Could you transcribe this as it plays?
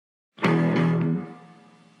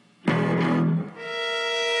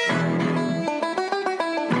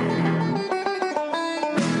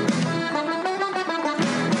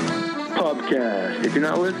you're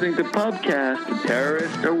not listening to Pubcast, the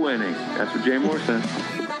terrorists are winning. That's what Jay Moore says.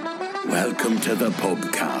 Welcome to the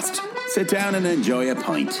Pubcast. Sit down and enjoy a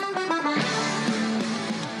pint.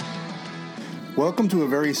 Welcome to a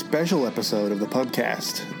very special episode of the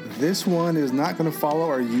Pubcast. This one is not going to follow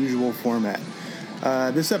our usual format.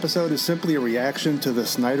 This episode is simply a reaction to the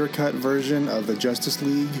Snyder Cut version of the Justice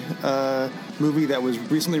League movie that was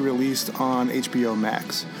recently released on HBO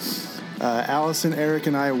Max. Allison, Eric,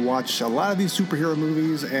 and I watch a lot of these superhero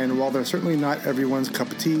movies, and while they're certainly not everyone's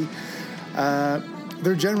cup of tea,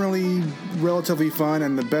 they're generally relatively fun,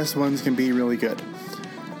 and the best ones can be really good.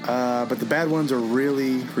 But the bad ones are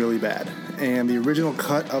really, really bad. And the original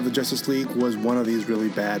cut of the Justice League was one of these really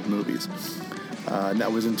bad movies. And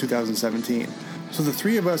that was in 2017. So the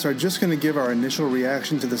three of us are just going to give our initial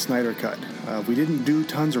reaction to the Snyder Cut. We didn't do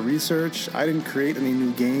tons of research. I didn't create any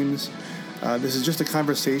new games. This is just a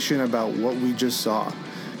conversation about what we just saw.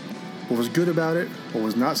 What was good about it, what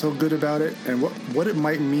was not so good about it, and what it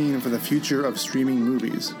might mean for the future of streaming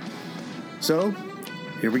movies. So,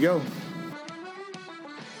 here we go.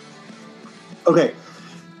 Okay,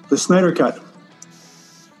 the Snyder Cut.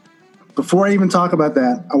 Before I even talk about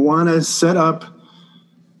that, I want to set up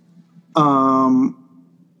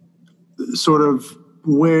sort of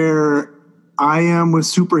where I am with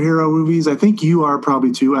superhero movies. I think you are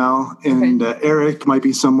probably too, Al, and Eric might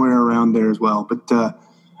be somewhere around there as well. But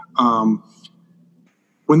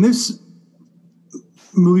when this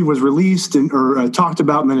movie was released or talked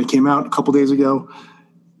about, and then it came out a couple days ago,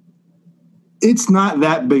 it's not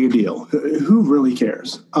that big a deal. Who really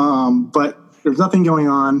cares? But there's nothing going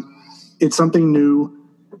on. It's something new.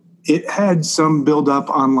 It had some build-up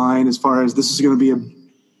online as far as this is going to be a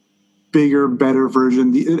bigger, better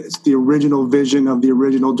version. It's the original vision of the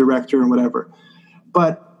original director and whatever.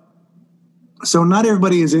 But so not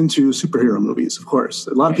everybody is into superhero movies, of course.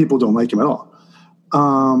 A lot of people don't like them at all.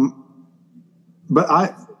 But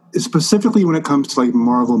I specifically when it comes to like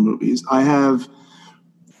Marvel movies, I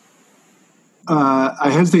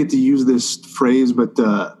hesitate to use this phrase, but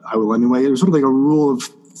I will anyway. It's sort of like a rule of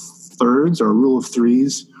thirds or a rule of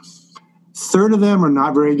threes. Third of them are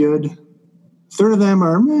not very good. Third of them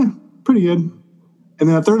are pretty good. And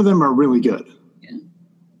then a third of them are really good. Yeah.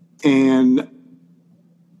 And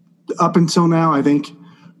up until now, I think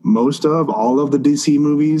most of all of the DC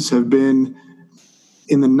movies have been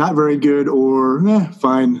in the not very good or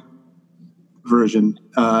fine version.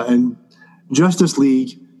 And Justice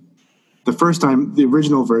League, the first time, the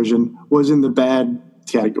original version, was in the bad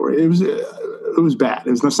category. It was bad.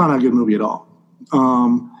 It's not a good movie at all.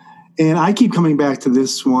 And I keep coming back to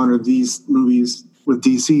this one or these movies with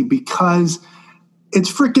DC because it's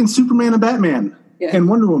freaking Superman and Batman and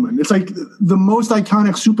Wonder Woman. It's like the most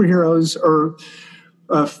iconic superheroes or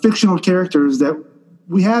fictional characters that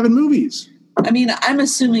we have in movies. I mean, I'm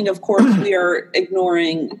assuming, of course, we are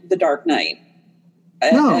ignoring The Dark Knight.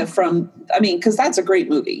 Because that's a great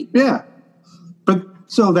movie. Yeah. But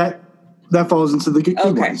so that falls into the good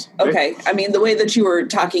ones. Right? Okay. I mean, the way that you were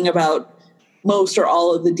talking about most or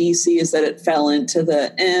all of the DC is that it fell into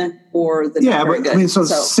the or the not very good. I mean, so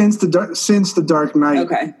since the Dark Knight,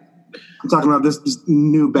 okay, I'm talking about this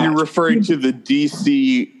new batch. You're referring to the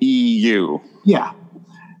DCEU. Yeah,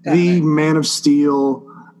 the Man of Steel,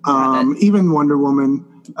 even Wonder Woman,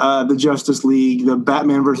 the Justice League, the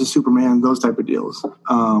Batman versus Superman, those type of deals,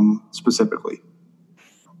 specifically.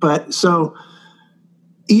 But so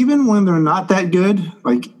even when they're not that good,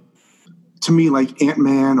 like. To me, like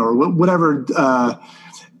Ant-Man or whatever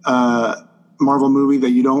Marvel movie that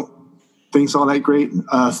you don't think's all that great,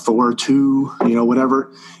 Thor 2,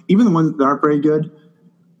 whatever. Even the ones that aren't very good,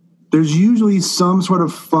 there's usually some sort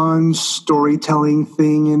of fun storytelling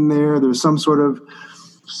thing in there. There's some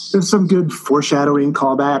good foreshadowing,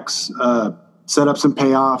 callbacks, setups and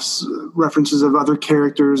payoffs, references of other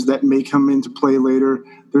characters that may come into play later.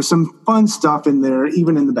 There's some fun stuff in there,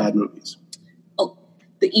 even in the bad movies.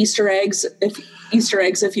 The Easter eggs,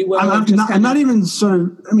 if you will. I'm not even sort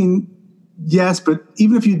of. I mean, yes, but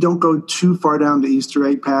even if you don't go too far down the Easter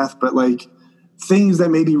egg path, but like things that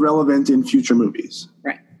may be relevant in future movies,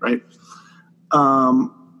 right.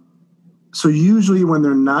 So usually when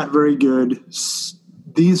they're not very good,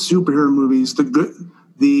 these superhero movies,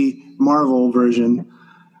 the Marvel version,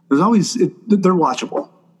 they're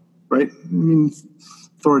watchable, right? I mean,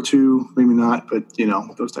 Thor 2, maybe not, but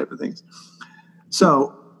those type of things.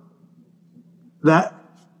 So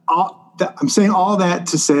I'm saying all that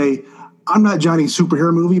to say I'm not Johnny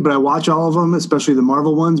superhero movie, but I watch all of them, especially the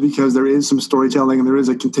Marvel ones, because there is some storytelling and there is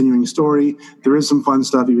a continuing story. There is some fun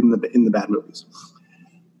stuff even in the bad movies.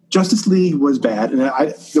 Justice League was bad, and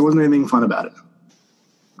there wasn't anything fun about it.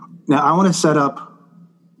 Now, I want to set up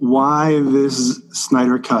why this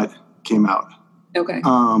Snyder Cut came out. Okay.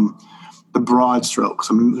 The broad strokes.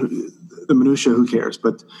 I mean, the minutia, who cares?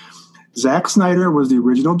 But Zack Snyder was the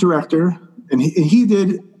original director, and he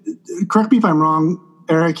did, correct me if I'm wrong,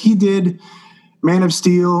 Eric, he did Man of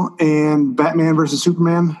Steel and Batman versus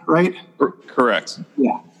Superman, right? Correct.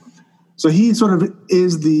 Yeah. So he sort of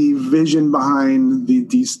is the vision behind the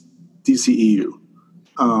DCEU.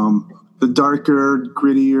 The darker,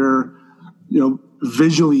 grittier,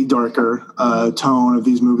 visually darker tone of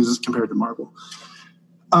these movies as compared to Marvel.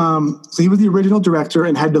 So he was the original director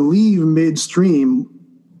and had to leave midstream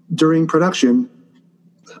during production.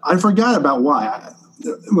 I forgot about why.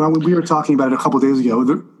 When we were talking about it a couple of days ago,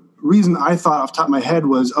 the reason I thought off the top of my head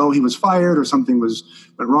was, he was fired or something went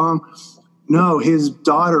wrong. No, his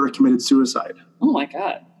daughter committed suicide. Oh, my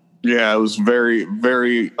God. Yeah, it was very,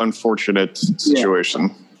 very unfortunate situation.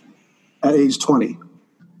 Yeah. At age 20.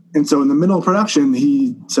 And so in the middle of production,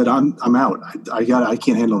 he said, I'm out. I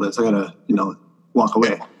can't handle this. I got to, walk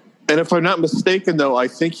away. And if I'm not mistaken, though, I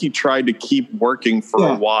think he tried to keep working for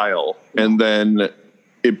a while, and then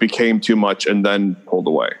it became too much, and then pulled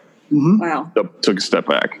away. Mm-hmm. Wow. Took a step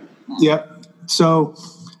back. Yep. So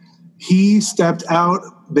he stepped out.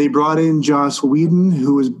 They brought in Joss Whedon,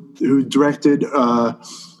 who directed the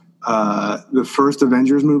first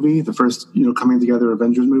Avengers movie, the first coming together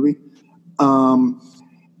Avengers movie,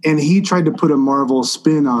 and he tried to put a Marvel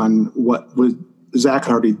spin on what Zack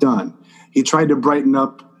had already done. He tried to brighten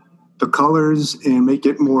up the colors and make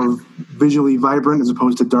it more visually vibrant as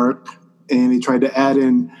opposed to dark, and he tried to add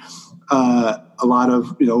in a lot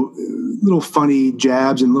of little funny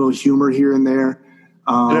jabs and little humor here and there.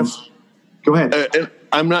 Go ahead.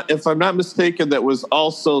 If I'm not mistaken, that was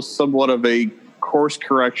also somewhat of a course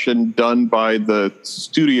correction done by the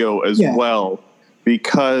studio as well,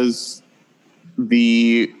 because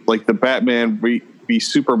the Batman v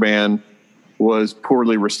Superman was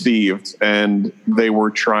poorly received, and they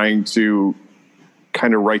were trying to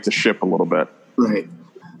kind of right the ship a little bit. Right.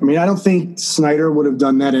 I mean, I don't think Snyder would have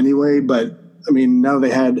done that anyway, but I mean, now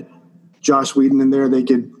they had Joss Whedon in there, they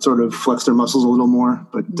could sort of flex their muscles a little more.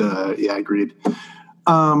 But yeah, agreed.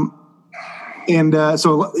 So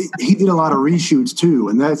he did a lot of reshoots too,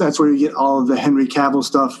 and that's where you get all of the Henry Cavill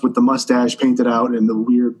stuff with the mustache painted out and the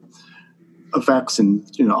weird effects and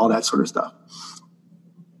all that sort of stuff.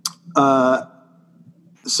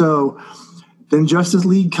 So then Justice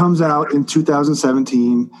League comes out in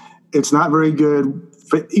 2017. It's not very good.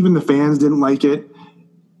 Even the fans didn't like it.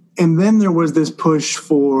 And then there was this push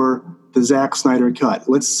for the Zack Snyder cut.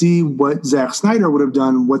 Let's see what Zack Snyder would have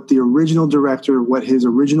done, what the original director, what his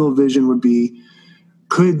original vision would be.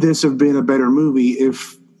 Could this have been a better movie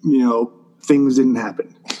if, things didn't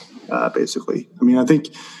happen, basically? I mean, I think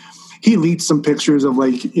he leaked some pictures of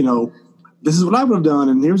this is what I would have done,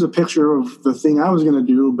 and here's a picture of the thing I was going to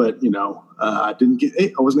do, but I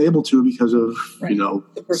wasn't able to because of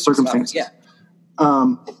circumstances. Yeah.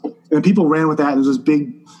 And people ran with that. There's this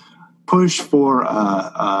big push for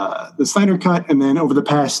the Snyder cut, and then over the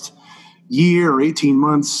past year or 18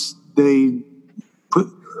 months,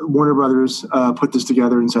 Warner Brothers put this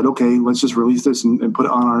together and said, "Okay, let's just release this and put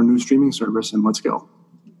it on our new streaming service, and let's go."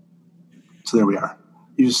 So there we are.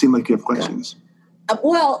 You just seem like you have questions.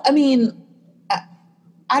 Well, I mean,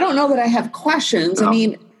 I don't know that I have questions. No. I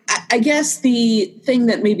mean, I guess the thing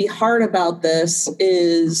that may be hard about this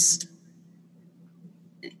is,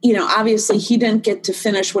 obviously he didn't get to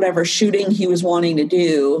finish whatever shooting he was wanting to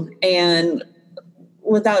do. And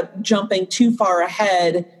without jumping too far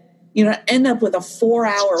ahead, end up with a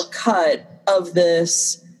 4-hour cut of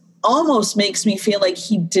this almost makes me feel like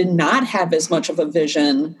he did not have as much of a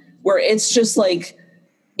vision, where it's just like,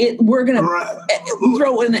 we're gonna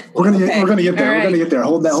throw in. We're gonna get there. Right. We're gonna get there.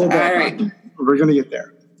 Hold that. All right. We're gonna get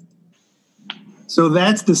there. So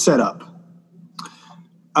that's the setup.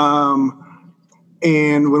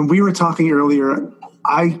 And when we were talking earlier,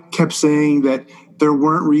 I kept saying that there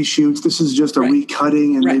weren't reshoots. This is just a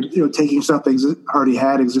recutting and taking stuff that already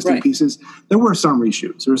had existing pieces. There were some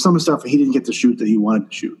reshoots. There was some stuff that he didn't get to shoot that he wanted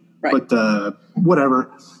to shoot. Right. But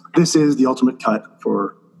whatever. This is the ultimate cut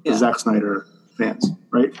for the Zack Snyder fans,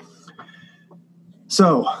 right?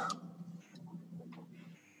 So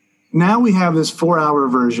now we have this 4-hour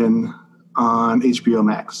version on HBO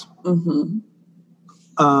Max. Mm-hmm.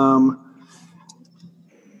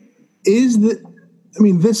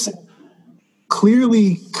 This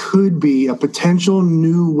clearly could be a potential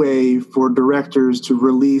new way for directors to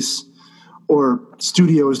release, or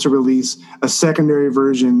studios to release, a secondary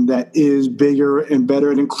version that is bigger and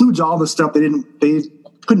better. It includes all the stuff they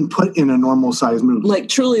couldn't put in a normal size movie. Like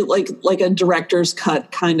truly like a director's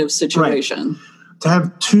cut kind of situation. Right. to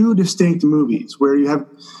have two distinct movies where you have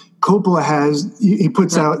Coppola he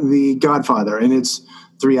puts out The Godfather and it's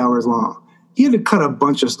 3 hours long. He had to cut a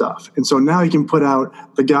bunch of stuff. And so now he can put out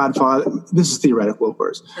The Godfather. This is theoretical, of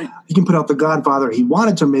course. Right. He can put out The Godfather he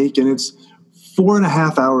wanted to make, and it's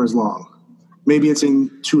 4.5 hours long. Maybe it's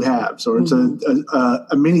in two halves, or it's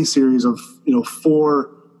a mini series of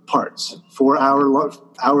 4 parts, 4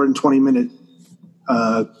 hour and 20 minute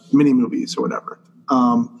mini movies or whatever.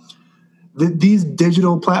 These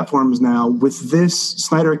digital platforms now, with this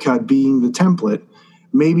Snyder Cut being the template,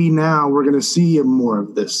 maybe now we're going to see more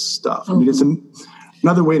of this stuff. I mean, it's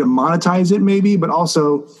another way to monetize it, maybe, but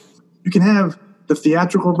also you can have the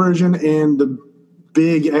theatrical version and the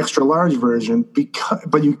big extra large version,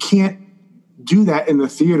 but you can't do that in the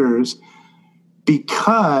theaters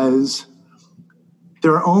because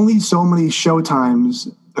there are only so many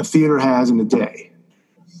showtimes a theater has in a day.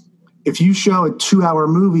 If you show a 2-hour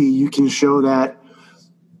movie, you can show that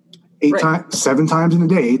 7 times in a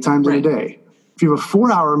day, 8 times in a day. If you have a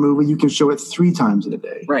 4-hour movie, you can show it 3 times in a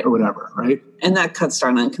day, or whatever, right? And that cuts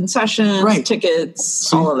down on concessions,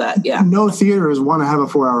 tickets, all of that. Yeah. No theaters want to have a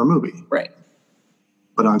 4-hour movie, right?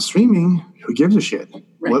 But on streaming, who gives a shit?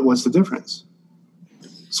 Right. What's the difference?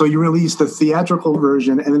 So you release the theatrical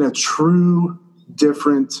version and then a true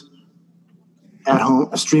different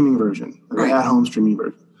at-home streaming version, at-home streaming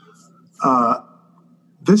version.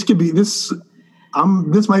 This could be this.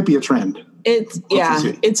 This might be a trend.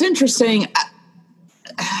 It's interesting.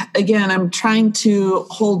 Again, I'm trying to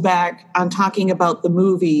hold back on talking about the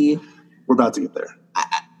movie. We're about to get there.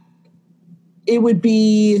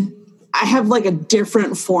 I have like a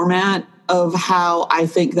different format of how I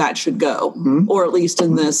think that should go, or at least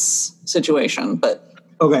in this situation. But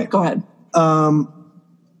okay, go ahead.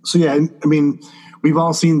 So yeah, I mean, we've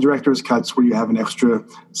all seen director's cuts where you have an extra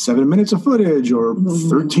 7 minutes of footage or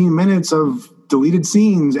 13 minutes of deleted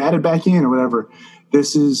scenes added back in or whatever.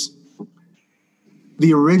 This is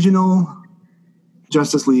the original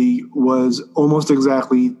Justice League was almost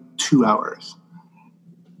exactly 2 hours.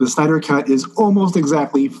 The Snyder Cut is almost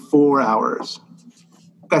exactly 4 hours.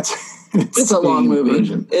 It's a long movie.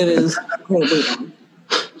 Version. It is incredibly long.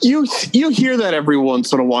 You hear that every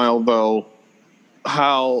once in a while, though,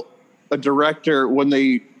 how a director, when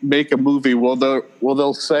they make a movie,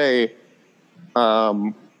 they'll say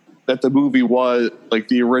that the movie was, like,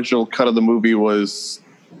 the original cut of the movie was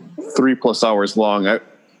 3+ hours long.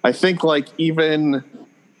 I think even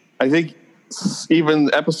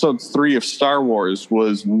episode 3 of Star Wars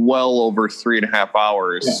was well over 3.5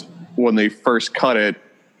 hours when they first cut it,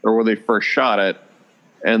 or when they first shot it,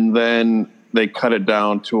 and then they cut it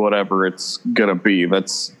down to whatever it's gonna be.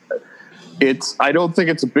 I don't think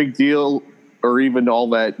it's a big deal or even all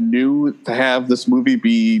that new to have this movie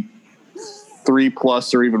be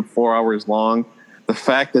 3+ or even 4 hours long. The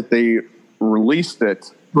fact that they released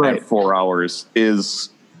it at 4 hours is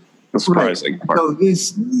the surprising part. So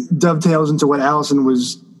this dovetails into what Allison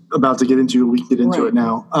was about to get into. We can get into it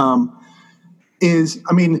now.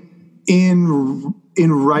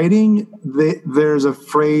 In writing, there's a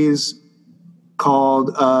phrase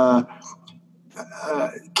called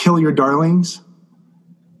 "kill your darlings."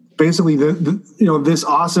 Basically, this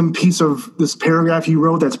awesome piece of this paragraph you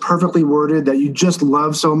wrote that's perfectly worded that you just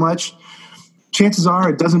love so much. Chances are,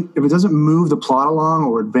 if it doesn't move the plot along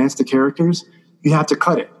or advance the characters, you have to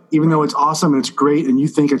cut it. Even though it's awesome and it's great, and you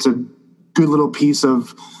think it's a good little piece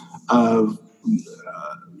of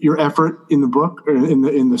your effort in the book or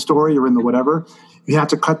in the story or in the whatever, you have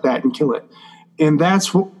to cut that and kill it. And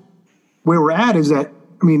that's where we're at. Is that,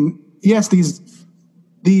 I mean, yes,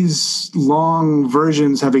 these long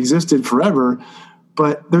versions have existed forever,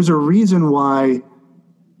 but there's a reason why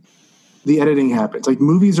the editing happens. Like,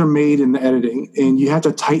 movies are made in the editing, and you have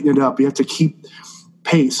to tighten it up. You have to keep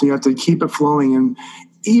pace, and you have to keep it flowing. And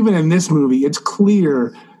even in this movie, it's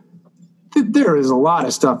clear that there is a lot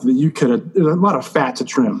of stuff that there's a lot of fat to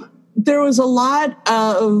trim. There was a lot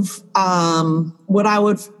of what I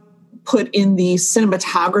would put in the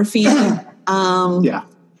cinematography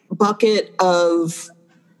bucket of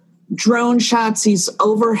drone shots, these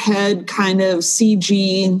overhead kind of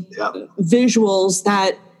CG visuals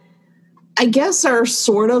that I guess are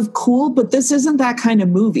sort of cool, but this isn't that kind of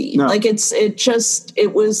movie. No. Like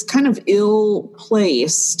it was kind of ill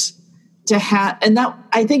placed to have, and that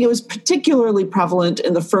I think it was particularly prevalent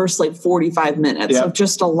in the first 45 minutes of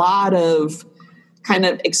just a lot of kind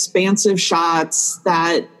of expansive shots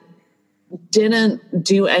that didn't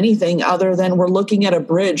do anything other than we're looking at a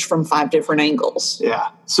bridge from 5 different angles.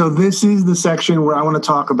 Yeah. So this is the section where I want to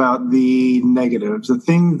talk about the negatives, the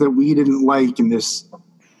things that we didn't like in this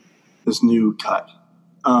new cut.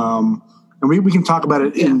 and we can talk about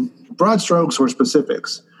it in broad strokes or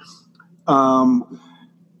specifics.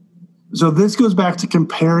 So this goes back to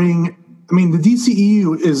comparing. I mean, the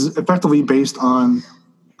DCEU is effectively based on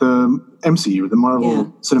the MCU, the Marvel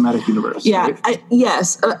Cinematic Universe. Yeah, right?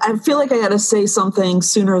 I feel like I got to say something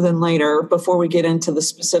sooner than later before we get into the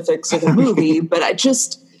specifics of the movie. But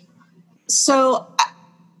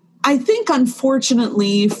I think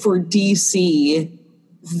unfortunately for DC,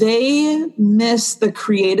 they miss the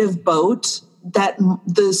creative boat that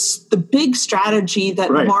the big strategy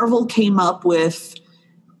that Marvel came up with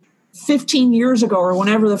 15 years ago, or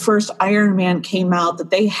whenever the first Iron Man came out, that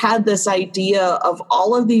they had this idea of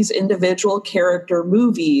all of these individual character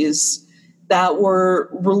movies that were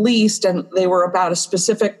released, and they were about a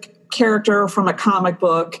specific character from a comic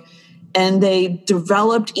book, and they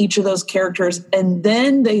developed each of those characters, and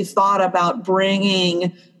then they thought about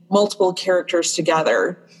bringing multiple characters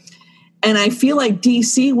together. And I feel like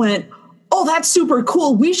DC went, oh, that's super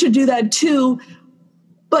cool, we should do that too,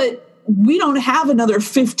 but we don't have another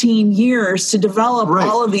 15 years to develop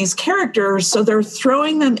all of these characters. So they're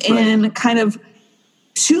throwing them in kind of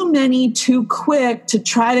too many, too quick to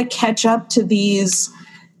try to catch up to these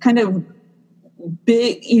kind of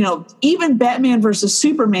big, even Batman versus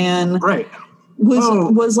Superman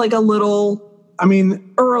was like a little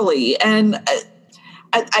early. And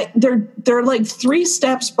they're like 3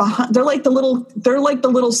 steps behind. They're like the little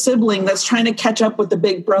sibling that's trying to catch up with the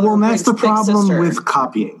big brother. Well, and that's the problem with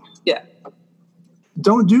copying. Yeah.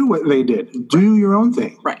 Don't do what they did. Do your own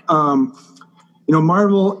thing. Right.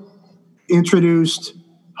 Marvel introduced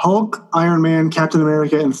Hulk, Iron Man, Captain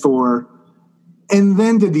America, and Thor, and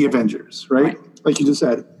then did the Avengers, right? Like you just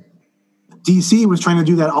said. DC was trying to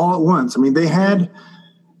do that all at once. I mean, they had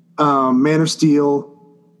Man of Steel,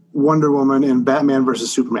 Wonder Woman, and Batman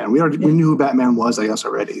versus Superman. We knew who Batman was, I guess,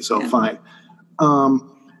 already, so fine.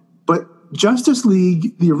 But Justice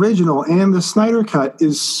League, the original, and the Snyder Cut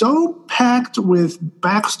is so packed with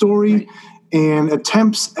backstory and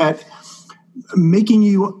attempts at making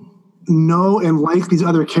you know and like these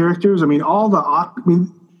other characters. I mean, you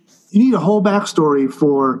need a whole backstory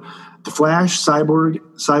for the Flash, Cyborg,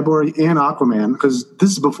 and Aquaman, because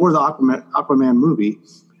this is before the Aquaman movie.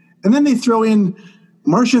 And then they throw in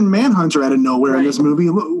Martian Manhunter out of nowhere in this movie.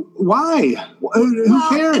 Why? Who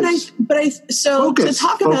cares? To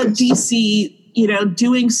talk about DC,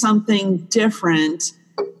 doing something different,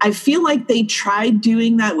 I feel like they tried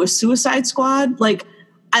doing that with Suicide Squad. Like,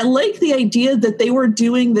 I like the idea that they were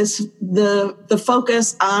doing this, the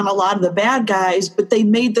focus on a lot of the bad guys, but they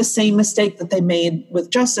made the same mistake that they made with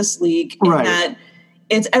Justice League, in that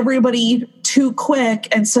it's everybody too quick,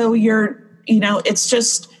 and so it's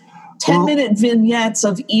just 10-minute vignettes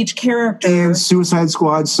of each character. And Suicide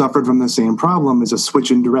Squad suffered from the same problem as a switch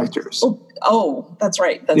in directors. Oh, that's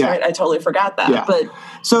right. That's right. I totally forgot that. Yeah.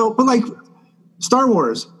 But like Star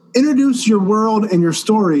Wars, introduce your world and your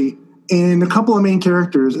story and a couple of main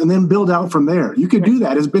characters, and then build out from there. You could do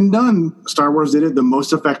that. It's been done. Star Wars did it the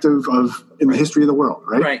most effective in the history of the world,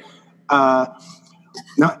 right?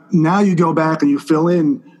 Now you go back and you fill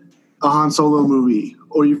in a Han Solo movie,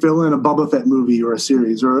 or you fill in a Boba Fett movie or a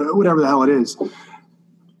series or whatever the hell it is.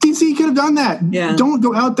 DC could have done that. Yeah. Don't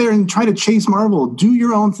go out there and try to chase Marvel. Do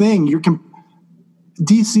your own thing.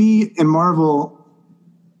 DC and Marvel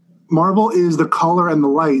is the color and the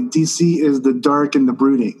light. DC is the dark and the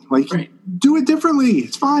brooding. Do it differently.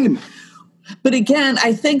 It's fine. But again,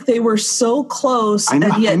 I think they were so close and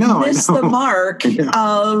yet missed the mark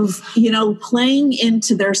of, playing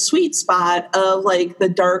into their sweet spot of like the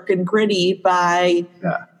dark and gritty by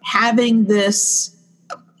having this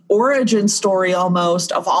origin story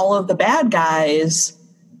almost of all of the bad guys.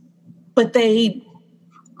 But they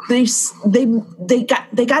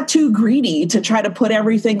got too greedy to try to put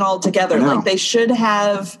everything all together. Like they should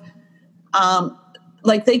have,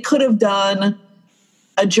 they could have done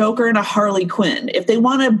a Joker and a Harley Quinn. If they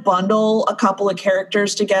want to bundle a couple of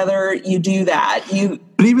characters together, you do that.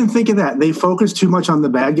 But even think of that. They focus too much on the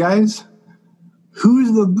bad guys.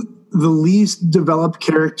 Who's the least developed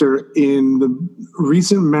character in the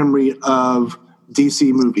recent memory of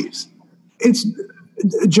DC movies? It's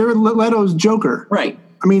Jared Leto's Joker. Right.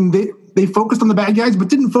 I mean, they focused on the bad guys, but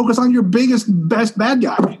didn't focus on your best bad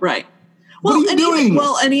guy. Right. What are you doing?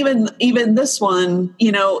 Even this one,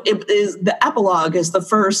 it is the epilogue is the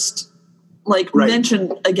first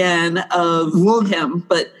mention again of him.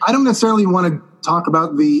 But I don't necessarily want to talk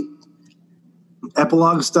about the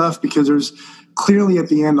epilogue stuff because there's clearly at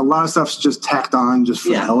the end a lot of stuff's just tacked on just for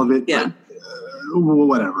the hell of it. Yeah. But,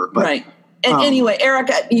 whatever. But, right. And anyway, Eric,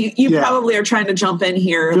 you probably are trying to jump in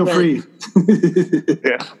here. Feel free.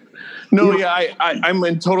 Yeah. No, I'm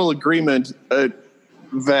in total agreement that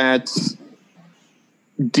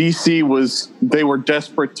DC they were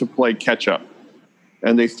desperate to play catch up,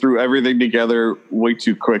 and they threw everything together way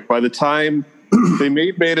too quick. By the time they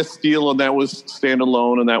made Man of Steel, and that was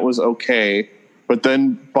standalone, and that was okay. But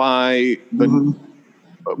then by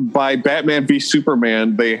Batman v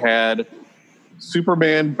Superman, they had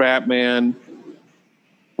Superman, Batman,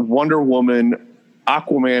 Wonder Woman,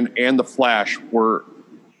 Aquaman, and the Flash were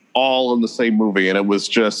all in the same movie, and it was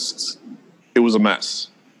a mess.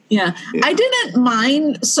 Yeah. I didn't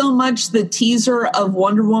mind so much the teaser of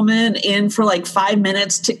Wonder Woman in for like 5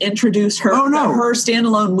 minutes to introduce her her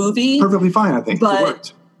standalone movie. Perfectly fine, I think. It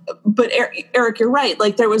worked. But Eric, you're right.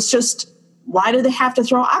 Like there was just, why did they have to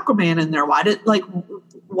throw Aquaman in there?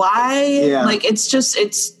 Why? Yeah. Like it's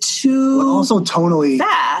too but also tonally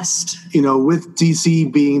fast. With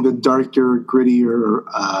DC being the darker, grittier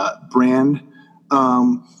brand,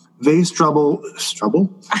 they struggle.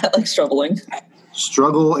 I like struggling.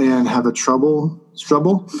 Struggle and have a struggle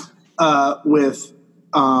with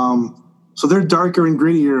so they're darker and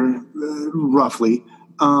grittier roughly,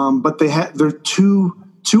 but they're two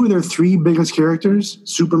of their three biggest characters,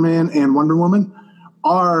 Superman and Wonder Woman,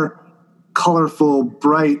 are colorful,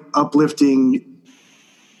 bright, uplifting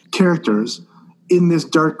characters in this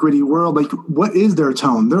dark, gritty world. Like, what is their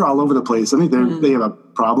tone? They're all over the place. I think they have a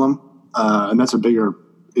problem, and that's a bigger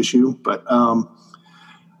issue, but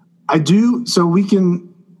I do. So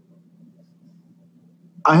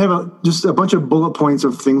I have just a bunch of bullet points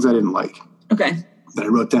of things I didn't like. Okay. That I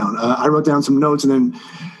wrote down. I wrote down some notes, and then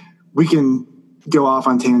we can go off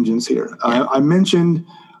on tangents here. Yeah. I mentioned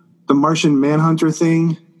the Martian Manhunter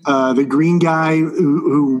thing. The green guy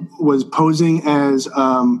who was posing as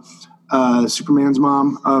Superman's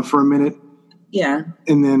mom for a minute. Yeah.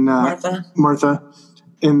 And then Martha.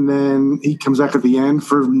 And then he comes back at the end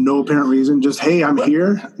for no apparent reason. Just, hey, I'm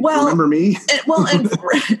here. Remember me?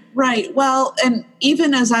 Right. Well, and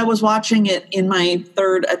even as I was watching it in my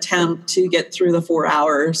third attempt to get through the 4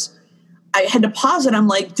 hours, I had to pause it. I'm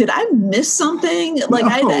like, did I miss something? Like,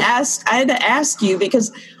 no. I had to ask you,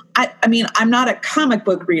 because I mean, I'm not a comic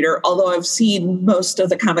book reader, although I've seen most of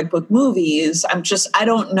the comic book movies. I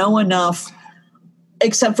don't know enough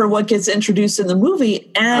except for what gets introduced in the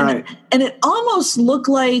movie. And it almost looked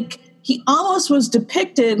like he almost was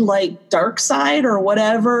depicted like Darkseid or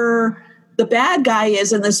whatever the bad guy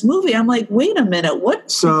is in this movie. I'm like, wait a minute, what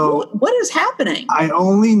is happening? I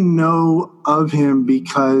only know of him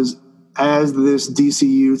because as this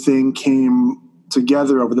DCU thing came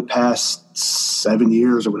together over the past 7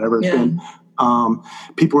 years or whatever it's been,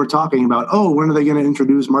 people were talking about, when are they going to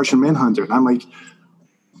introduce Martian Manhunter? And I'm like,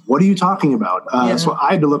 what are you talking about? So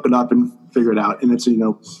I had to look it up and figure it out. And it's,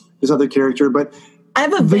 this other character. But I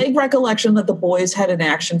have a vague recollection that the boys had an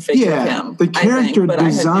action figure of him. The character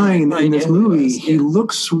design in this movie, he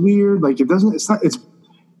looks weird. Like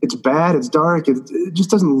it's bad. It's dark. It just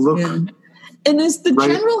doesn't look. Yeah. And is the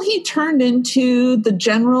general he turned into the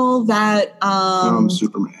general that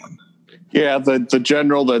Superman? Yeah, the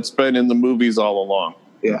general that's been in the movies all along.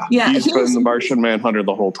 Yeah, He's been the Martian Manhunter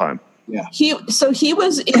the whole time. Yeah. He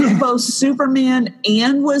was in both Superman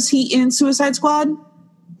and was he in Suicide Squad?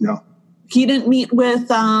 No. He didn't meet with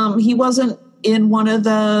he wasn't in one of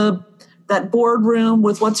that boardroom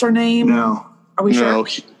with what's her name? No. Are we sure?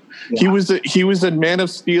 He was in Man of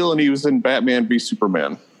Steel and he was in Batman v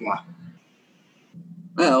Superman. Yeah.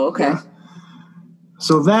 Oh, okay. Yeah.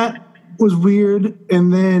 So that was weird.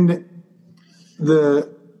 And then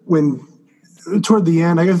when toward the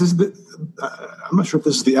end, I guess this is I'm not sure if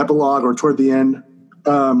this is the epilogue or toward the end,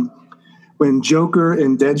 when Joker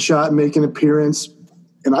and Deadshot make an appearance,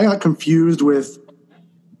 and I got confused with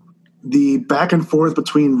the back and forth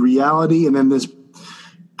between reality and then this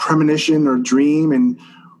premonition or dream, and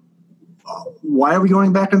why are we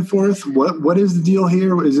going back and forth? What is the deal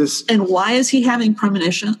here? Is this, and why is he having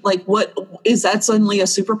premonition? Like, what is that suddenly a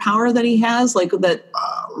superpower that he has? Like that,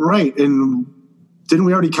 right? And didn't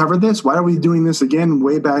we already cover this? Why are we doing this again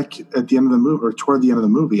way back at the end of the movie or toward the end of the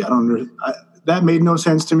movie? I don't know. That made no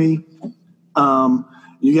sense to me.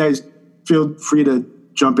 You guys feel free to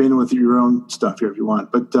jump in with your own stuff here if you want.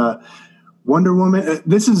 But Wonder Woman,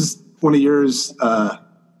 this is one of yours,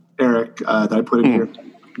 Eric, that I put in here.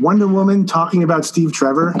 Wonder Woman talking about Steve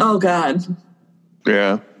Trevor. Oh, God.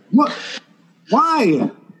 Yeah. What? Why?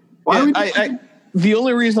 The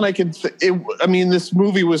only reason I can, this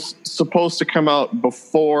movie was supposed to come out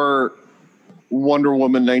before Wonder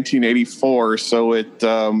Woman 1984, so it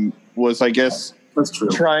was, I guess, that's true.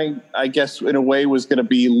 Trying, I guess, in a way, was going to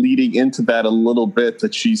be leading into that a little bit.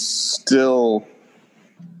 That she's still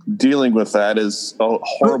dealing with that is a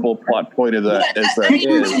horrible plot point of that. As that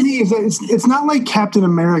it's not like Captain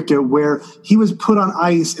America where he was put on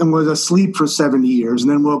ice and was asleep for 70 years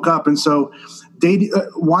and then woke up, and so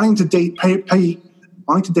wanting to date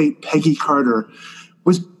Peggy Carter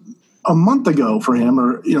was a month ago for him,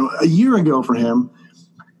 or a year ago for him.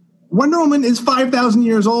 Wonder Woman is 5,000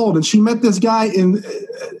 years old, and she met this guy in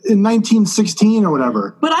 1916 or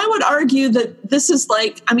whatever. But I would argue that this is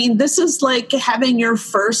like having your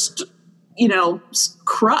first,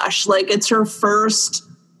 crush. Like, it's her first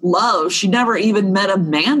love. She never even met a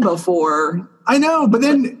man before. I know, but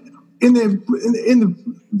then in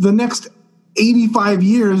the next 85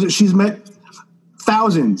 years, she's met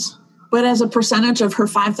thousands. But as a percentage of her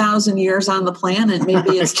 5,000 years on the planet,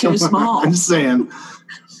 maybe it's too small. I'm just saying.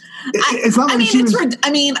 It's not like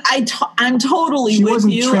I'm totally she with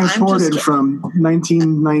wasn't you. Transported from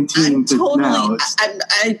 1919 to now.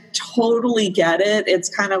 I totally get it. It's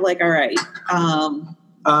kind of like, all right,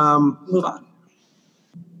 move on.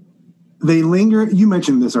 They linger. You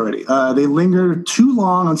mentioned this already. They linger too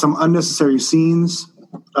long on some unnecessary scenes.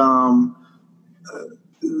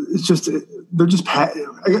 It's just they're just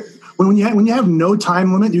when you have no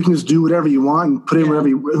time limit, you can just do whatever you want and put in whatever.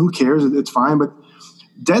 Who cares? It's fine, but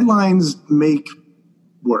deadlines make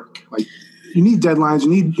work. Like, you need deadlines, you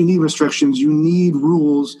need restrictions, you need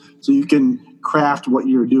rules so you can craft what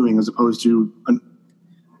you're doing, as opposed to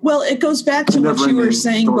well, it goes back to what you were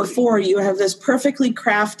saying before. You have this perfectly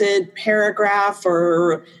crafted paragraph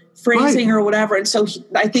or phrasing or whatever, and so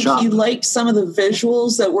I think he liked some of the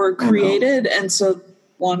visuals that were created, and so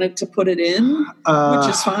wanted to put it in, which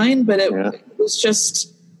is fine, but it was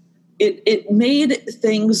just it made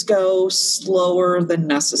things go slower than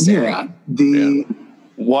necessary.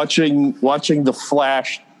 Watching the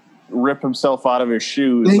Flash rip himself out of his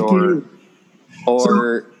shoes,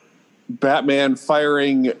 or Batman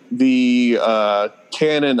firing the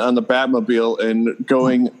cannon on the Batmobile and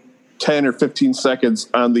going 10 or 15 seconds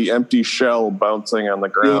on the empty shell bouncing on the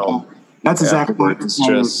ground. Yeah. That's exactly what it's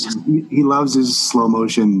just. He loves his slow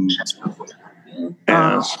motion.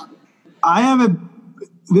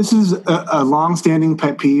 This is a long-standing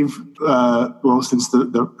pet peeve, since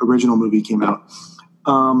the original movie came out.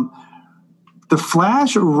 The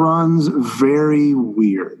Flash runs very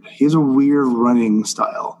weird. He has a weird running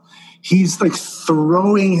style. He's like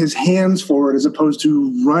throwing his hands forward as opposed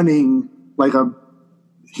to running like a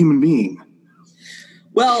human being.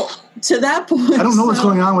 Well, to that point, I don't know what's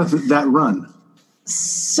going on with that run.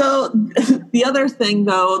 So the other thing,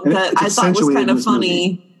 though, that I thought was kind of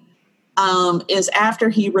funny is after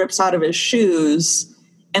he rips out of his shoes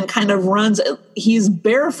and kind of runs, he's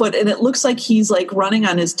barefoot, and it looks like he's like running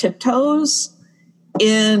on his tiptoes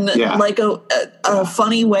in like a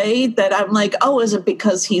funny way that I'm like, oh, is it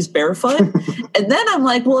because he's barefoot? And then I'm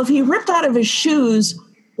like, well, if he ripped out of his shoes,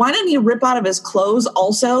 why didn't he rip out of his clothes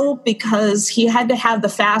also? Because he had to have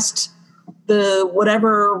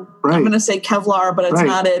whatever, I'm going to say Kevlar, but it's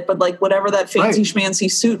not it, but like whatever that fancy schmancy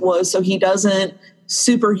suit was, so he doesn't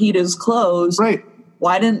superheat his clothes. Right.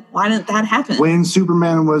 Why didn't that happen? When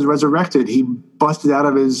Superman was resurrected, he busted out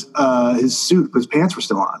of his suit, but his pants were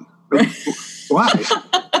still on. Why?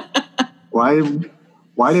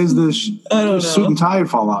 Why does the suit and tie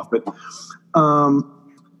fall off? But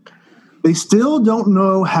they still don't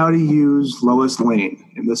know how to use Lois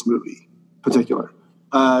Lane in this movie in particular.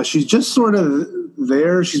 She's just sort of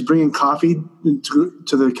there. She's bringing coffee to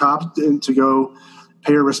the cops and to go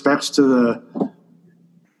pay her respects to the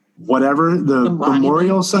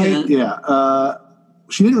memorial site. Yeah.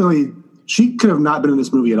 She could have not been in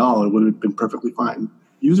this movie at all. It would have been perfectly fine.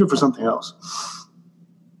 Use her for something else.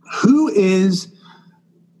 Who is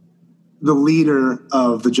the leader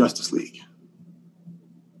of the Justice League?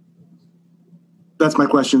 That's my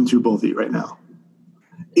question to both of you right now.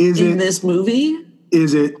 In this movie?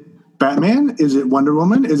 Is it Batman? Is it Wonder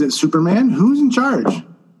Woman? Is it Superman? Who's in charge?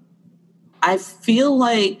 I feel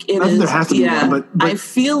like it is. There has to be one, but I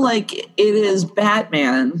feel like it is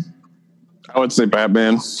Batman. I would say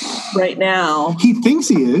Batman right now. He thinks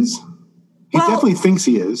he is. He definitely thinks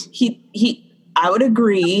he is. I would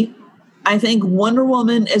agree. I think Wonder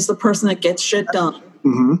Woman is the person that gets shit done.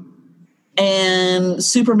 Mm-hmm. And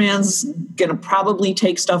Superman's gonna probably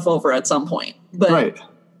take stuff over at some point. But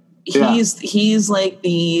he's like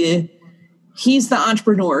he's the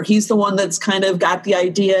entrepreneur. He's the one that's kind of got the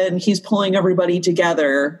idea and he's pulling everybody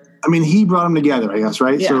together. I mean, he brought them together, I guess,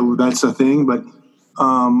 right? Yeah. So that's a thing. But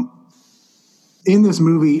in this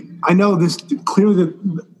movie, I know this clearly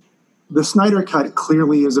the Snyder Cut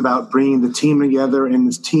clearly is about bringing the team together, and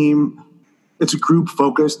this team, it's group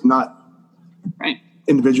focused, not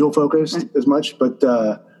individual focused as much. But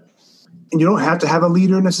and you don't have to have a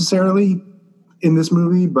leader necessarily in this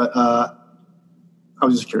movie, but I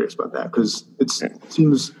was just curious about that because it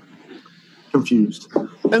seems confused.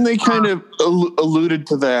 And they kind of alluded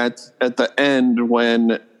to that at the end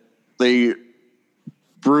when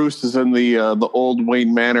Bruce is in the old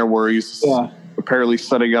Wayne Manor where he's apparently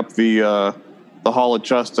setting up the Hall of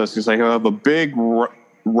Justice. He's like, I have a big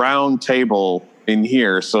round table in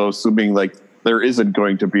here, so assuming like there isn't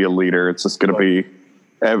going to be a leader, it's just going to be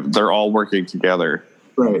they're all working together,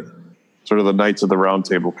 right? Sort of the Knights of the Round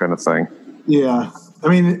Table kind of thing. Yeah, I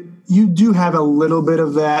mean, you do have a little bit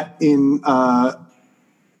of that in the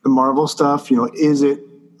Marvel stuff. You know, is it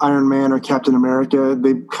Iron Man or Captain America?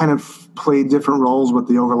 They kind of play different roles, but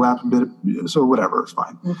they overlap a bit. So whatever, it's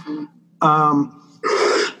fine.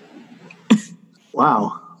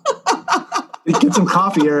 Wow. Get some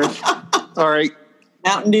coffee, Eric. All right.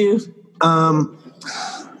 Mountain Dew. I'm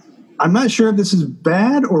not sure if this is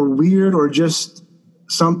bad or weird or just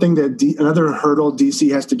something that another hurdle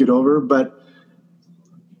DC has to get over, but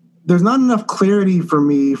there's not enough clarity for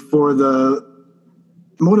me for the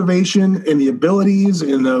motivation and the abilities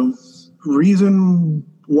and the reason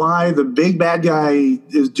why the big bad guy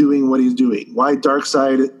is doing what he's doing, why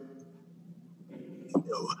Darkseid,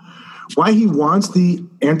 why he wants the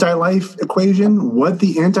anti-life equation, what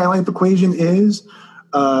the anti-life equation is,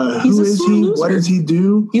 who is he, loser. What does he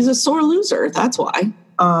do? He's a sore loser, that's why.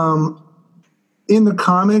 In the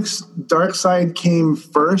comics, Darkseid came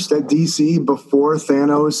first at DC before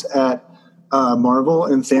Thanos at Marvel,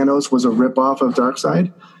 and Thanos was a ripoff of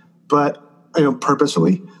Darkseid, but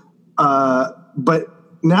purposefully. But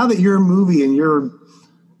now that your movie and your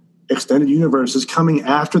extended universe is coming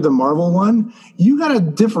after the Marvel one, you got to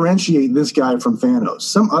differentiate this guy from Thanos.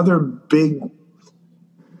 Some other big,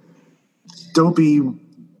 dopey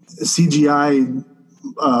CGI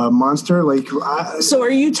monster. So are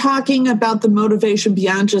you talking about the motivation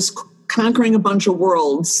beyond just conquering a bunch of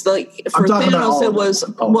worlds? Like for Thanos, it was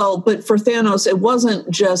but for Thanos, it wasn't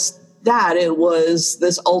just that. It was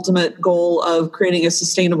this ultimate goal of creating a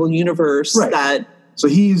sustainable universe. Right. So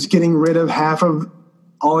he's getting rid of half of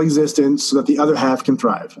all existence so that the other half can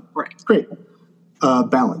thrive. Right. Great.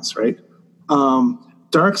 Balance, right?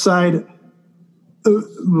 Darkseid,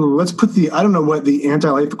 let's put I don't know what the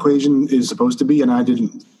anti-life equation is supposed to be, and I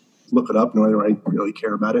didn't look it up, nor do I really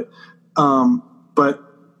care about it. But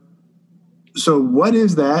so what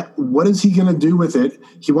is that? What is he going to do with it?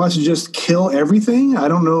 He wants to just kill everything? I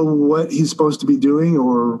don't know what he's supposed to be doing,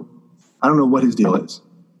 or I don't know what his deal is.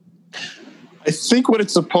 I think what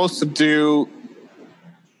it's supposed to do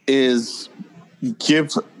is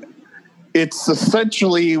it's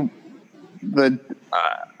essentially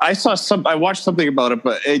I watched something about it,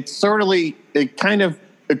 but it kind of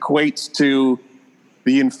equates to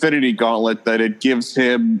the Infinity Gauntlet, that it gives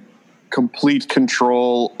him complete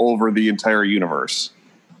control over the entire universe,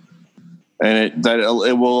 and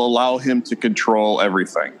it will allow him to control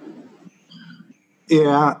everything.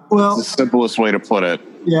 Yeah, well, it's the simplest way to put it.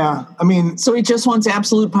 Yeah, I mean, so he just wants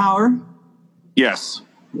absolute power. Yes,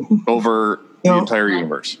 over the entire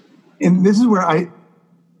universe. And this is where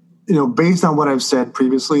based on what I've said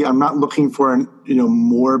previously, I'm not looking for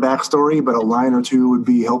more backstory, but a line or two would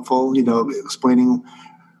be helpful. Explaining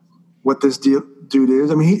what this dude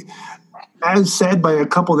is. I mean, as said by a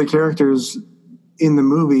couple of the characters in the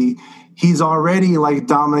movie, he's already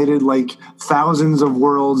dominated thousands of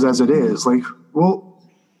worlds as it is. What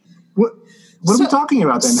are we talking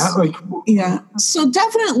about then? Yeah. So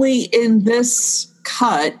definitely in this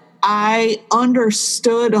cut, I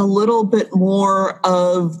understood a little bit more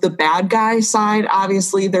of the bad guy side.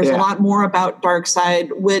 Obviously, there's a lot more about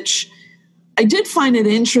Darkseid, which I did find it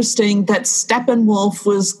interesting that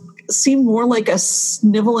Steppenwolf seemed more like a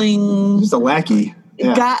sniveling, just a lackey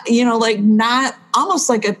guy, not almost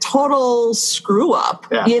like a total screw up,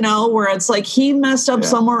 where it's like he messed up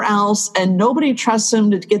somewhere else and nobody trusts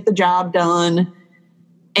him to get the job done.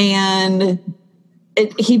 And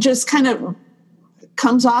he just kind of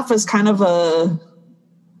comes off as kind of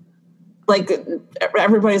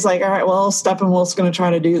everybody's like, all right, well, Steppenwolf's going to try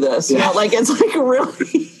to do this. It's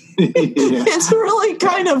really, it's really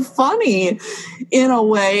kind of funny in a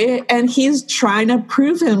way. And he's trying to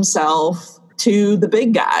prove himself to the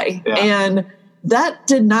big guy. Yeah. And that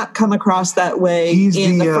did not come across that way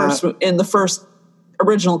in the first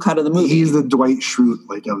original cut of the movie. He's the Dwight Schrute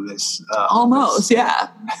of this. Almost, yeah,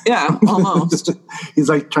 almost. He's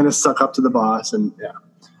trying to suck up to the boss, and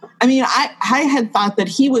I mean, I had thought that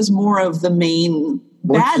he was more of the main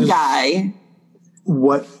bad guy.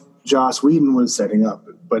 What Joss Whedon was setting up,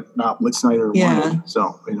 but not what Snyder wanted.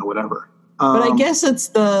 So whatever. But I guess it's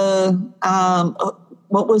the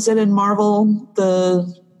what was it in Marvel?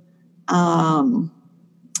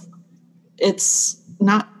 It's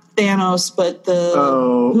not Thanos, but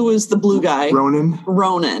who is the blue guy?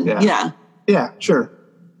 Ronan. Yeah. Yeah, sure.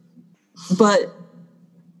 But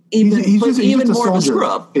even more of a screw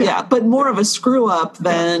up. Yeah. But more of a screw up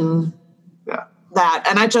than that.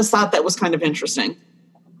 And I just thought that was kind of interesting.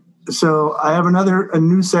 So I have a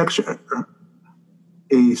new section,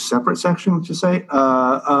 a separate section, would you say,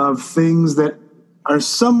 of things that are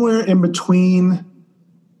somewhere in between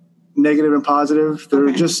negative and positive.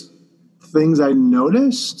 They're just things I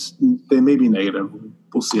noticed. They may be negative.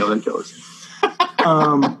 We'll see how that goes.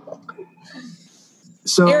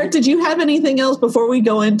 So, Eric, did you have anything else before we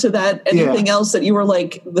go into that? Anything else that you were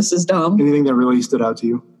like, this is dumb? Anything that really stood out to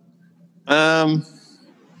you?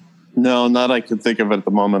 No, not I can think of it at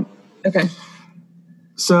the moment. Okay.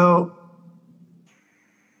 So,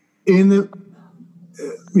 in the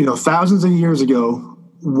thousands of years ago,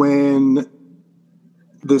 when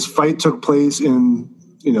this fight took place in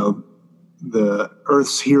the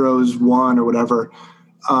Earth's Heroes 1 or whatever,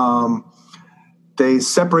 they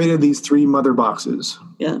separated these 3 mother boxes.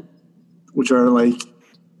 Yeah. Which are like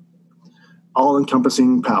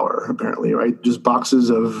all-encompassing power, apparently, right? Just boxes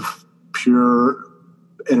of pure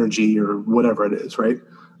energy or whatever it is, right?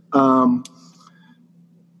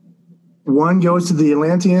 One goes to the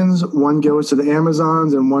Atlanteans, one goes to the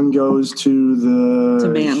Amazons, and one goes to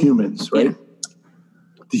the humans, right? Yeah.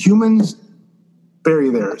 The humans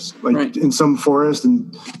bury theirs, in some forest,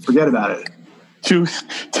 and forget about it.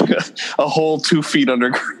 A whole 2 feet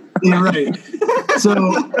underground. Yeah, right. So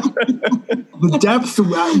the depth,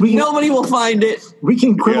 nobody will find it. We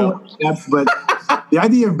can quibble with depth, but the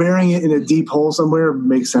idea of burying it in a deep hole somewhere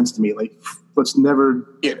makes sense to me. Like, let's never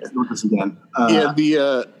do this again.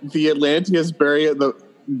 The Atlanteans bury it,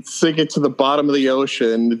 sink it to the bottom of the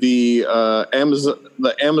ocean. The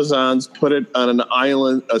Amazons put it on an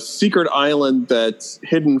island, a secret island that's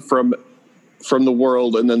hidden from the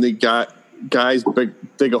world, and then they got guys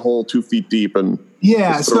dig a hole 2 feet deep and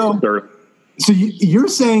so you're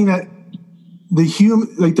saying that the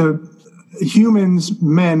humans,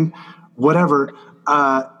 men, whatever,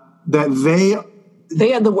 that they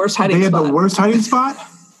had the worst hiding spot. The worst hiding spot?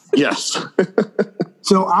 Yes.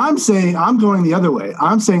 So I'm going the other way.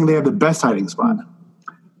 I'm saying they have the best hiding spot,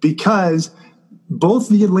 because both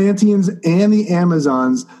the Atlanteans and the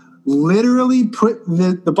Amazons literally put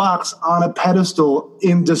the box on a pedestal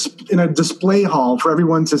in a display hall for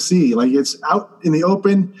everyone to see. Like, it's out in the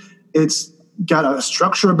open. It's got a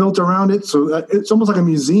structure built around it, so it's almost like a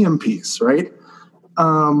museum piece, right?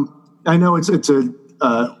 I know it's with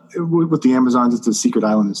the Amazons, it's a secret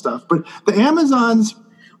island and stuff, but the Amazons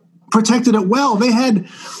protected it well. They had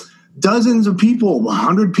dozens of people,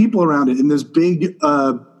 100 people around it in this big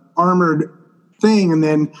armored thing, and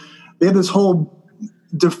then they have this whole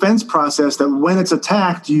defense process that when it's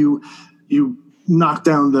attacked, you knock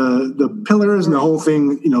down the pillars and the whole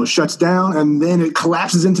thing shuts down, and then it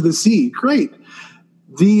collapses into the sea. Great.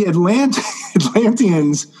 The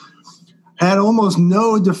Atlanteans had almost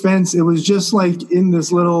no defense. It was just like in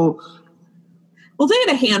this little they had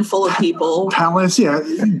a handful of people. Palace,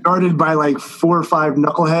 guarded by like 4 or 5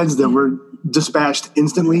 knuckleheads that were dispatched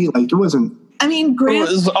instantly. Like, it wasn't. I mean, it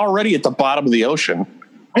was already at the bottom of the ocean.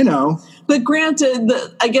 I know. But granted,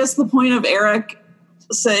 I guess the point of Eric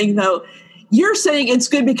saying, though, you're saying it's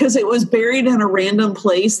good because it was buried in a random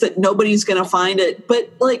place that nobody's going to find it. But,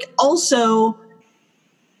 also,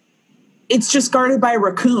 it's just guarded by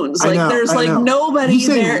raccoons. Like, there's, nobody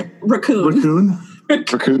there. Raccoon. Raccoon.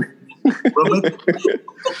 Raccoon.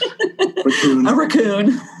 A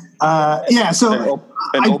raccoon. So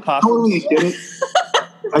I totally get it.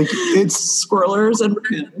 Like, it's squirrelers and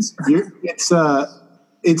raccoons.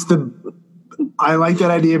 I like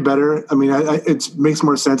that idea better. I mean, it makes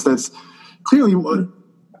more sense. That's clearly what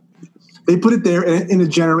they put it there in a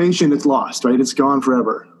generation. It's lost, right? It's gone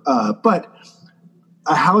forever. But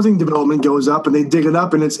a housing development goes up and they dig it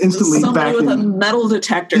up and it's instantly back with a metal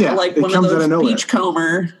detector, like one of those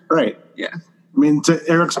Beachcomber. Right. Yeah. I mean, to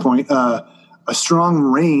Eric's point, a strong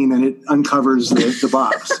rain and it uncovers the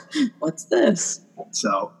box. What's this?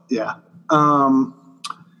 So, yeah.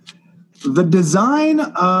 The design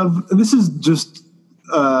of this is just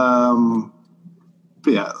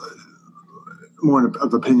more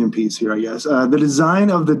of opinion piece here, I guess. The design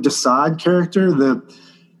of the Desaad character,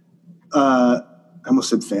 I almost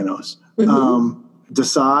said Thanos. Mm-hmm.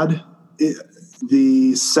 Desaad,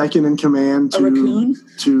 the second in command to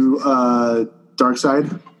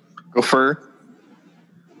Darkseid. Gopher.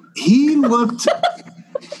 He looked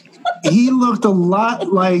a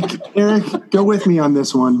lot like Eric. Go with me on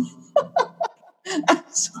this one.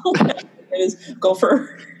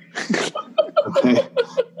 Gopher. Okay.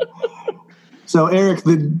 So Eric,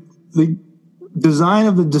 the design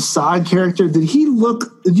of the Desaad character, did he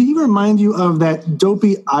remind you of that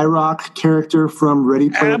dopey IROC character from Ready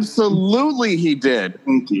Player? Absolutely he did.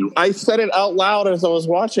 Thank you. I said it out loud as I was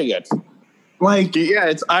watching it. Like, yeah,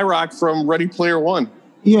 it's IROC from Ready Player One.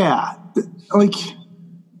 Yeah. Like,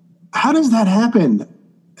 how does that happen?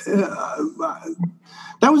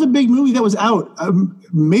 That was a big movie that was out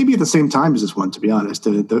maybe at the same time as this one, to be honest,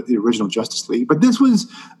 the original Justice League. But this was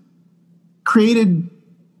created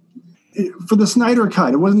for the Snyder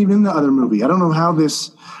Cut. It wasn't even in the other movie. I don't know how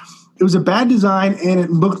this... It was a bad design, and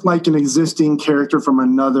it looked like an existing character from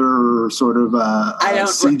another sort of I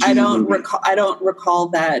don't recall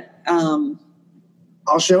that.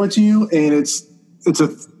 I'll show it to you, and it's a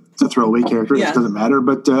throwaway character. Yeah. It doesn't matter,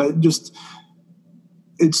 but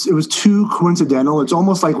it was too coincidental. It's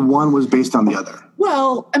almost like one was based on the other.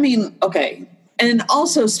 Well, I mean, okay. And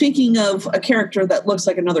also, speaking of a character that looks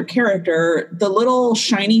like another character, the little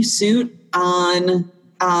shiny suit on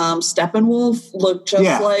Steppenwolf looked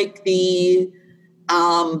just like the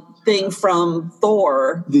thing from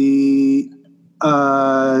Thor. The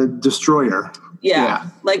Destroyer. Yeah.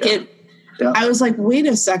 It. Yeah. I was like, wait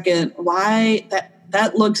a second, why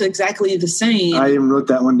that looks exactly the same. I even wrote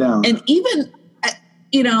that one down. And even,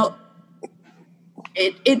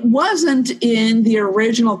 it wasn't in the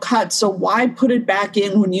original cut, so why put it back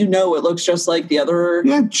in when it looks just like the other?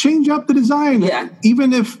 Yeah, change up the design. Yeah.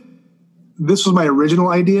 Even if this was my original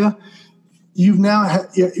idea, you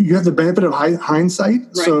have the benefit of hindsight,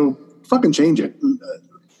 right. So fucking change it.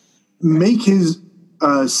 Make his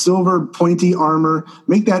silver pointy armor,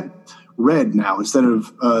 make that red now instead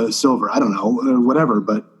of silver. I don't know, whatever,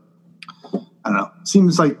 but I don't know.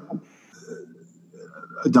 Seems like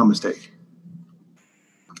a dumb mistake.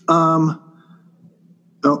 I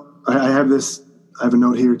have this. I have a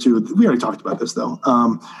note here too. We already talked about this though.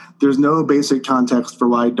 There's no basic context for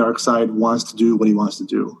why Darkseid wants to do what he wants to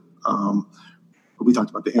do. But we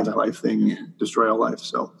talked about the anti-life thing, and destroy all life.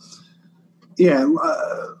 So, yeah,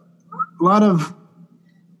 a lot of.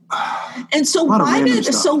 And so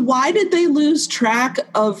why did they lose track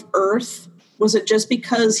of Earth? Was it just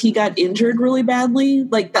because he got injured really badly?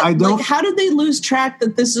 How did they lose track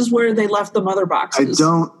that this is where they left the mother boxes? I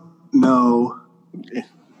don't know.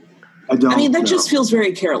 That just feels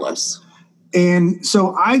very careless. And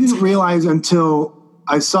so I didn't realize until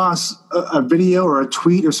I saw a video or a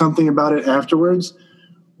tweet or something about it afterwards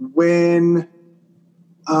when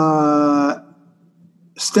Steppenwolf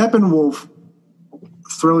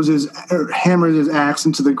hammers his axe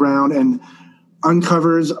into the ground and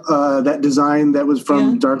uncovers that design that was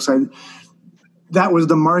from Darkseid. That was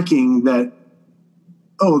the marking that,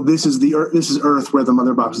 this is Earth where the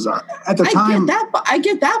mother boxes are. At the time, I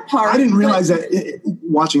get that part. I didn't realize that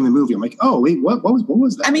watching the movie. I'm like, oh wait, what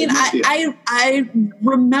was that? I mean, I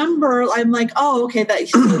remember. I'm like, oh, okay,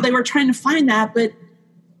 that they were trying to find that, but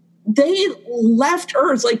they left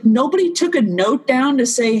Earth. Like nobody took a note down to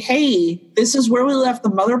say, hey, this is where we left the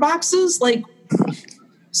mother boxes. Like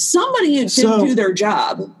somebody didn't do their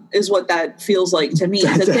job is what that feels like to me.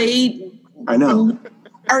 That they I know.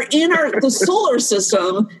 Are in the solar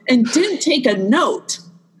system and didn't take a note.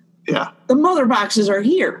 Yeah. The mother boxes are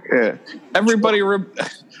here. Yeah. Everybody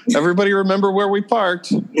remember where we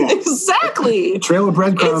parked. Yeah. Exactly. Trail of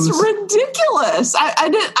breadcrumbs. It's ridiculous.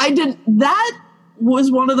 I didn't that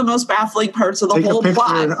was one of the most baffling parts of the whole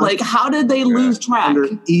plot. Like how did they lose track? Under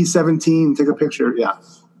E17, take a picture. Yeah.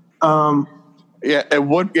 At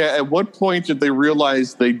what point did they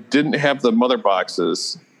realize they didn't have the mother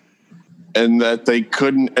boxes? And that they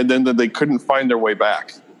couldn't find their way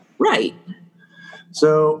back. Right.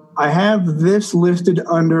 So I have this listed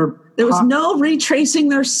under. There was no retracing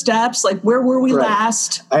their steps. Like where were we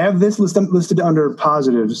last? I have this listed under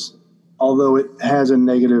positives, although it has a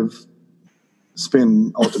negative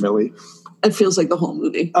spin ultimately. It feels like the whole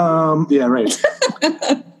movie. Yeah. Right.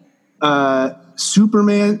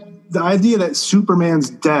 Superman. The idea that Superman's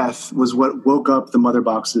death was what woke up the mother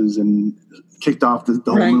boxes and kicked off the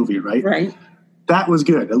whole movie, right? Right. That was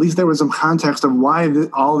good. At least there was some context of why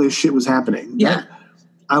all this shit was happening. Yeah.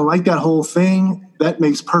 I like that whole thing. That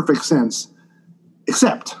makes perfect sense.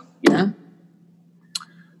 Except. Yeah.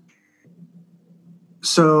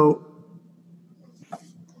 So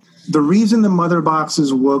the reason the mother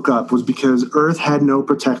boxes woke up was because Earth had no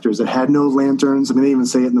protectors. It had no lanterns. I mean, they even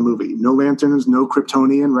say it in the movie. No lanterns, no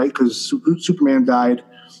Kryptonian, right? Because Superman died.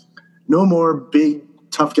 No more big,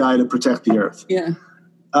 tough guy to protect the Earth. Yeah.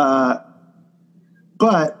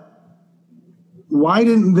 But why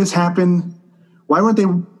didn't this happen? Why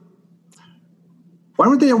Why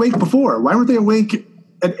weren't they awake before? Why weren't they awake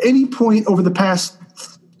at any point over the past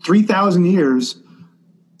 3,000 years,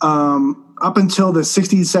 up until the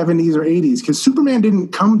 60s, 70s, or 80s? Because Superman didn't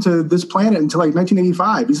come to this planet until like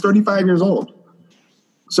 1985. He's 35 years old.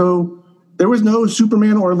 So there was no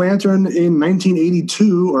Superman or Lantern in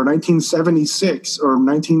 1982 or 1976 or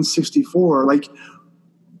 1964. Like,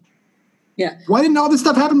 yeah. Why didn't all this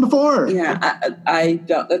stuff happen before? Yeah, I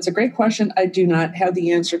don't. That's a great question. I do not have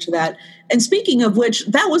the answer to that. And speaking of which,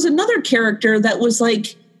 that was another character that was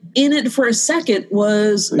like in it for a second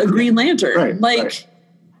was a Green Lantern. Right.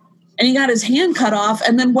 And he got his hand cut off.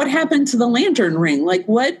 And then what happened to the lantern ring? Like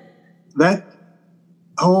what? That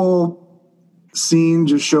whole scene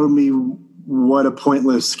just showed me what a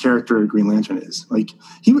pointless character Green Lantern is. Like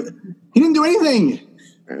he didn't do anything.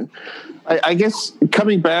 I guess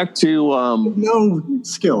coming back to no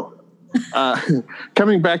skill.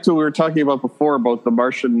 Coming back to what we were talking about before about the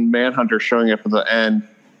Martian Manhunter showing up at the end,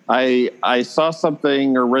 I saw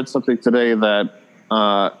something or read something today that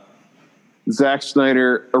Zack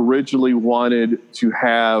Snyder originally wanted to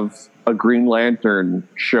have a Green Lantern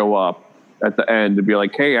show up at the end to be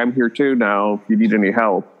like, "Hey, I'm here too now. If you need any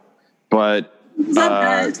help," but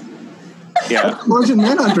yeah, Martian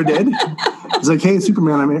Manhunter did. It's like, "Hey,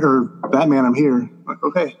 Superman, I'm here," or Batman, I'm here. Like,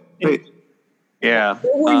 okay, great. Yeah,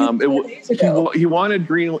 he wanted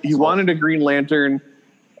a Green Lantern,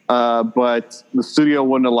 but the studio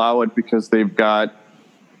wouldn't allow it because they've got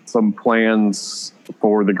some plans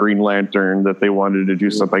for the Green Lantern that they wanted to do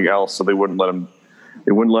something else, so they wouldn't let him.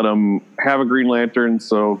 They wouldn't let him have a Green Lantern,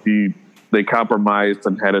 so they compromised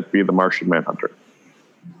and had it be the Martian Manhunter.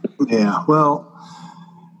 Yeah, well,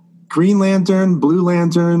 Green Lantern, Blue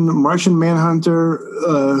Lantern, Martian Manhunter,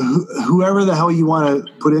 whoever the hell you want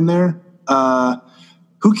to put in there.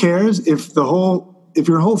 Who cares if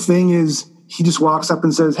your whole thing is he just walks up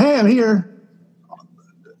and says, "Hey, I'm here.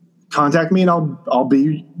 Contact me and I'll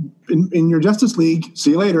be in your Justice League.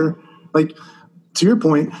 See you later." Like, to your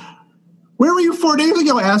point, where were you 4 days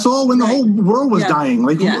ago, asshole? When the whole world was dying?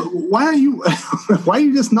 Like, why are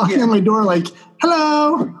you just knocking on my door? Like,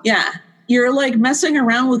 hello? Yeah, you're like messing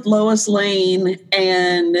around with Lois Lane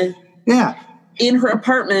and in her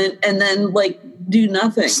apartment, and then like do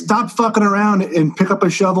nothing. Stop fucking around and pick up a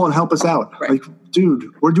shovel and help us out. Right. Like, dude,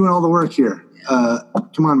 we're doing all the work here.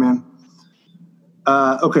 Come on, man.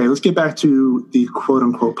 Okay, let's get back to the quote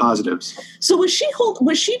unquote positives. So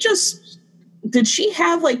did she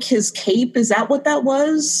have like his cape? Is that what that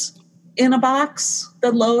was in a box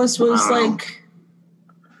that Lois was like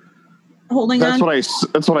holding on?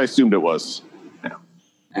 That's what I assumed it was. Yeah.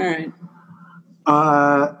 All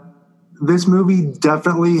right. This movie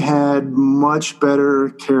definitely had much better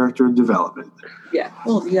character development. Yeah.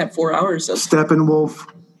 Well, you had 4 hours of Steppenwolf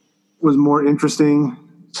was more interesting.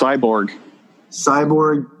 Cyborg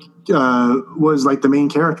was like the main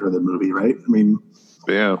character of the movie, right? I mean,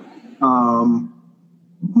 yeah.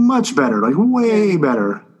 Much better, like way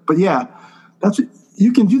better. But yeah,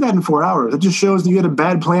 you can do that in 4 hours. It just shows that you had a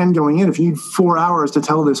bad plan going in if you need 4 hours to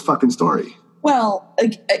tell this fucking story. Well,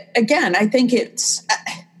 again, I think it's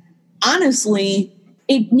honestly,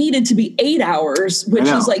 it needed to be 8 hours, which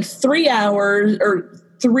is like 3 hours or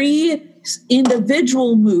 3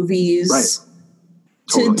 individual movies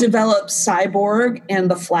to develop Cyborg and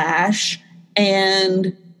the Flash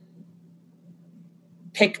and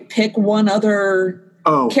pick one other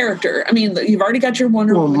character. I mean, you've already got your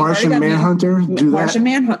Wonder Woman. Martian Manhunter, Martian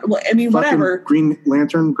Manhunter. Well, I mean, whatever. Green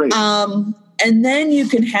Lantern, great. And then you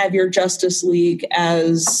can have your Justice League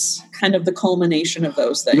as kind of the culmination of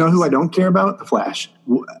those things. You know who I don't care about? The Flash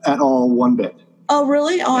at all, one bit. Oh,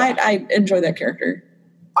 really? Oh, yeah. I enjoy that character.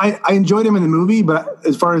 I enjoyed him in the movie, but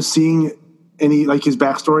as far as seeing any like his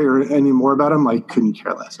backstory or any more about him, I couldn't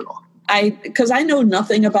care less at all. Because I know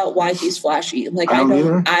nothing about why he's flashy. Like I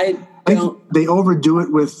don't. They overdo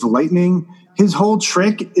it with the lightning. His whole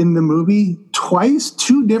trick in the movie,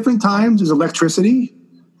 2 different times, is electricity.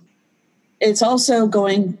 It's also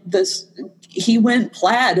he went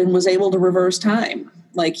plaid and was able to reverse time.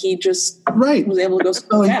 Like he just was able to go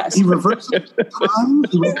so fast. He reversed time.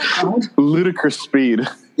 Ludicrous speed.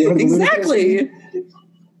 Yeah, exactly.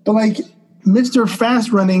 But like Mr.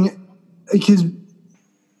 Fast Running, like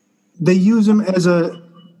they use him as an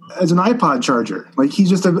iPod charger. Like he's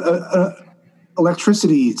just a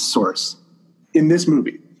electricity source in this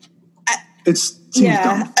movie.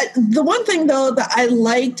 The one thing though that I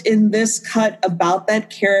liked in this cut about that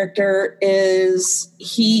character is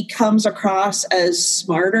he comes across as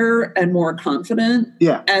smarter and more confident,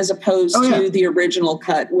 as opposed to the original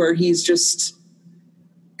cut where he's just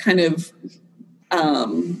kind of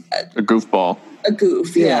a goofball. A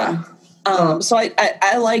goof, yeah. So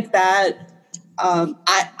I like that. I'm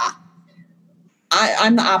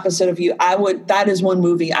the opposite of you. That is one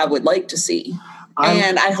movie I would like to see.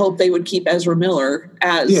 And I hope they would keep Ezra Miller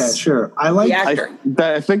as the actor.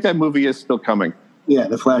 I think that movie is still coming. Yeah,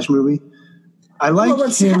 the Flash movie. I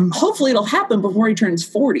like him. Hopefully it'll happen before he turns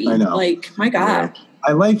 40. I know. Like, my God.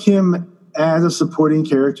 I like him as a supporting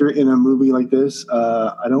character in a movie like this.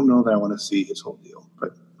 I don't know that I want to see his whole deal,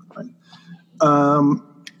 but fine.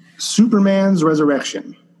 Superman's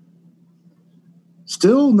Resurrection.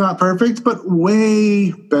 Still not perfect, but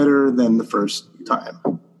way better than the first time.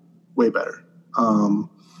 Way better.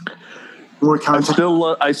 More content.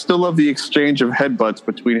 I still love the exchange of headbutts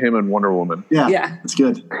between him and Wonder Woman. Yeah. It's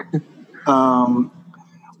good.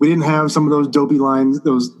 We didn't have some of those dopey lines,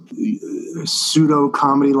 those pseudo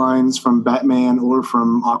comedy lines from Batman or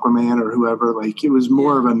from Aquaman or whoever. Like, it was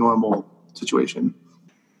more of a normal situation.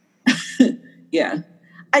 Yeah.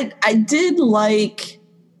 I did like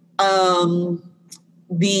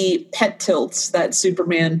the pet tilts that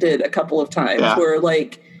Superman did a couple of times where,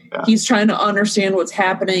 like, he's trying to understand what's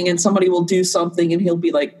happening and somebody will do something and he'll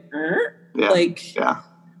be like,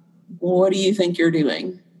 what do you think you're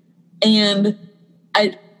doing? And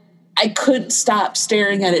I couldn't stop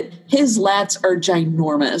staring at it. His lats are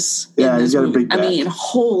ginormous. Yeah, he's got a big back. I mean,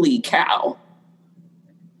 holy cow.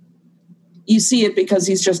 You see it because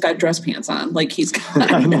he's just got dress pants on. Like, he's got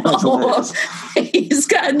he's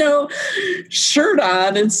got no shirt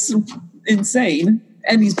on. It's insane.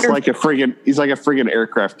 And he's like a friggin'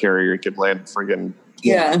 aircraft carrier. He could land friggin'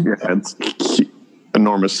 it's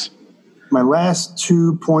enormous. My last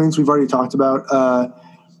 2 points we've already talked about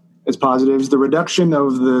as positives: the reduction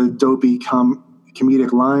of the dopey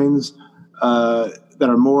comedic lines that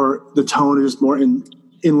are more, the tone is more in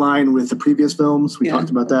line with the previous films. We talked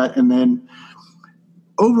about that. And then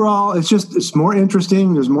overall, it's more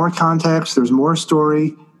interesting. There's more context. There's more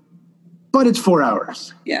story. But it's 4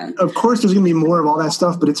 hours. Yeah. Of course, there's going to be more of all that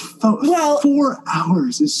stuff, but it's 4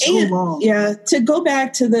 hours is so long. Yeah. To go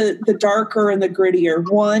back to the darker and the grittier,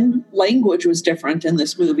 one, language was different in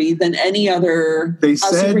this movie than any other They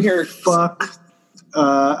said superhero. Fuck.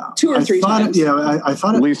 2 or 3 times. I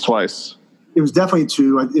thought at least twice. It was definitely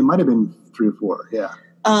 2. It might have been 3 or 4. Yeah.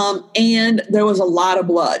 And there was a lot of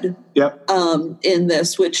blood. Yep. In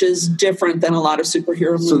this, which is different than a lot of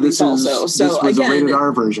superhero movies. This was a rated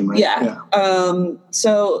R version, right? Yeah.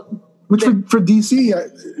 Which for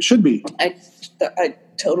DC should be. I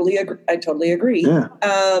totally agree. Yeah.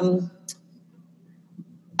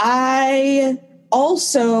 I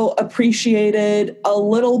also appreciated a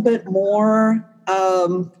little bit more,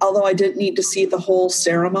 although I didn't need to see the whole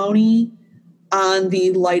ceremony on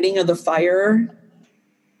the lighting of the fire.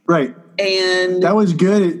 Right. And that was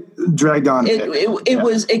good. It dragged on.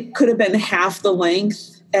 It could have been half the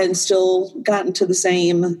length and still gotten to the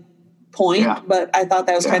same point. Yeah. But I thought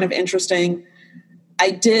that was kind of interesting.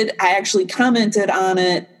 I actually commented on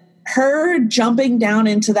it. Her jumping down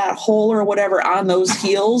into that hole or whatever on those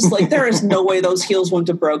heels, like, there is no way those heels wouldn't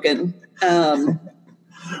have broken. I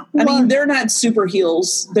mean, they're not super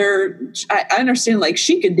heels. I understand, like,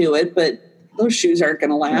 she could do it, but those shoes aren't going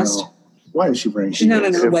to last. No. Why is she wearing shoes? She's not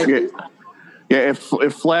in her wedding.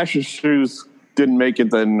 If Flash's shoes didn't make it,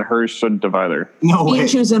 then hers shouldn't have either. No way. And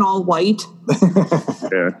she was in all white.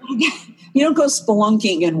 Yeah. You don't go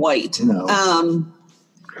spelunking in white. No.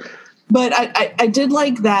 But I did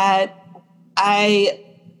like that. I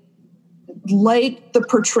liked the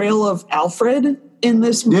portrayal of Alfred in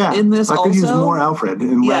this. Yeah. In this, I could also use more Alfred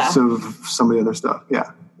and less of some of the other stuff.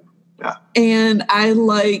 Yeah. Yeah. And I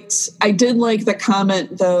did like the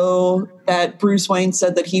comment, though, that Bruce Wayne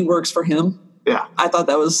said that he works for him. Yeah. I thought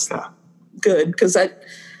that was good because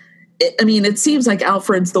it seems like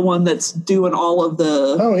Alfred's the one that's doing all of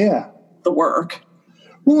the the work.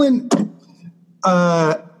 Well, and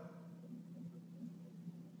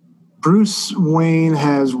Bruce Wayne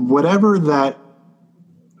has whatever that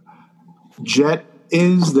jet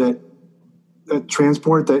is that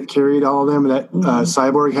transport that carried all of them that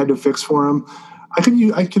Cyborg had to fix for him. I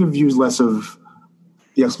could have used less of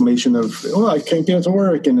the explanation of, I can't get it to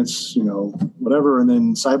work and it's, whatever. And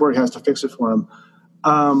then Cyborg has to fix it for him.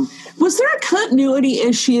 Was there a continuity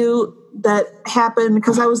issue that happened?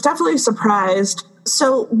 Because I was definitely surprised.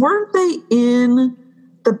 So weren't they in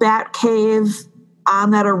the Batcave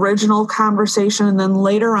on that original conversation? And then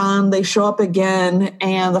later on they show up again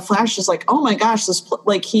and the Flash is like, oh my gosh,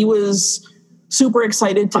 like he was super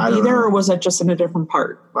excited to be there, or was that just in a different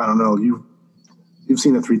part? I don't know. You've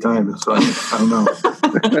seen it 3 times, so I don't know.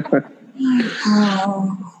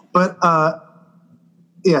 But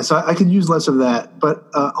Yeah, so I could use less of that. But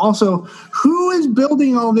also, who is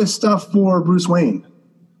building all this stuff for Bruce Wayne?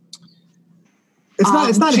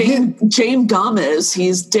 It's not James Gunn is.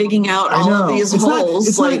 He's digging out all of these holes.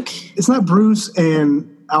 It's not Bruce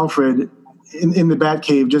and Alfred in the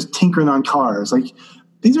Batcave just tinkering on cars. Like,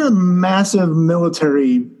 these are massive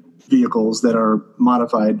military vehicles that are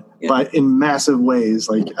modified in massive ways.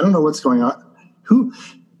 Like, I don't know what's going on.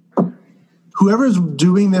 Whoever's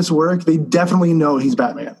doing this work, they definitely know he's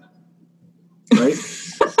Batman, right?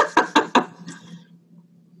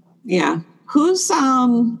 Yeah. Who is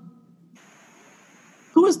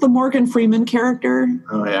the Morgan Freeman character?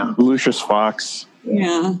 Oh yeah, Lucius Fox.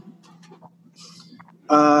 Yeah.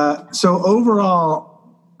 So overall,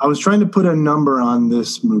 I was trying to put a number on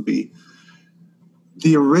this movie.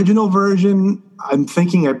 The original version, I'm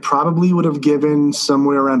thinking I probably would have given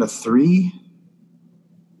somewhere around a 3-ish.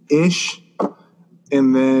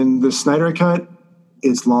 And then the Snyder Cut,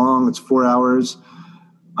 it's long, it's 4 hours.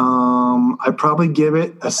 I'd probably give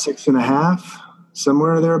it a 6.5,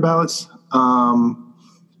 somewhere thereabouts.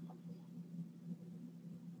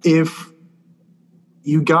 If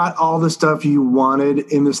you got all the stuff you wanted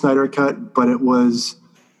in the Snyder Cut, but it was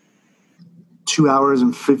 2 hours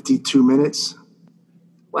and 52 minutes.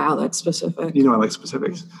 Wow, that's specific. You know I like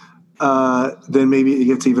specifics. Then maybe it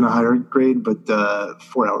gets even a higher grade, but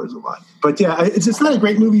 4 hours is a lot. But yeah, it's not a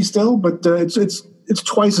great movie still, but it's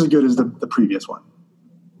twice as good as the previous one,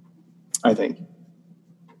 I think.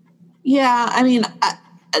 Yeah, I mean,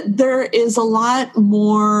 there is a lot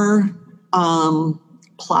more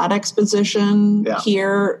plot exposition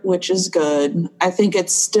here, which is good. I think it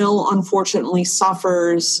still unfortunately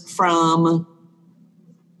suffers from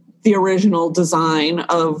the original design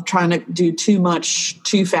of trying to do too much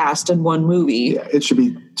too fast in one movie. Yeah, it should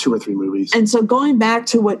be 2 or 3 movies. And so going back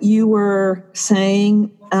to what you were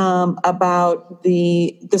saying about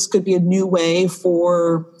this could be a new way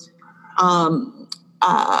for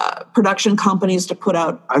production companies to put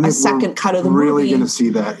out a second cut of the movie. We're really going to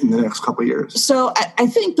see that in the next couple of years. So I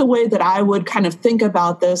think the way that I would kind of think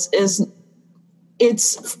about this is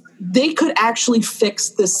they could actually fix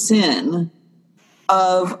the sin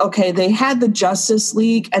of, okay, they had the Justice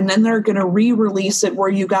League and then they're going to re-release it where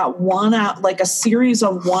you got like a series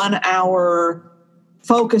of 1 hour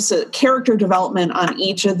character development on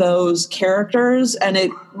each of those characters. And it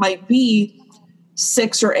might be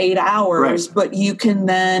 6 or 8 hours, right, but you can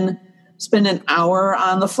then spend an hour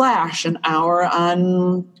on The Flash, an hour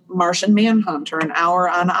on Martian Manhunter, an hour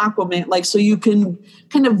on Aquaman. Like, so you can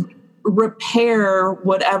kind of repair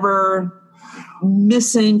whatever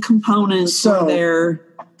missing components are there.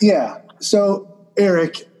 Yeah. So,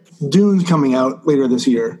 Eric, Dune's coming out later this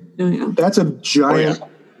year. Oh, yeah. That's a giant,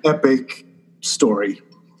 epic story.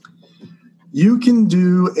 You can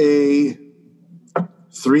do a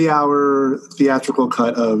 3-hour theatrical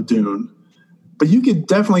cut of Dune, but you could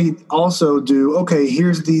definitely also do, okay,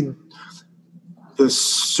 here's the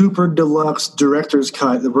super deluxe director's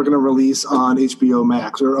cut that we're going to release on HBO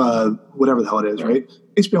Max or whatever the hell it is, right?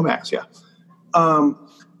 HBO Max, yeah.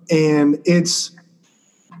 And it's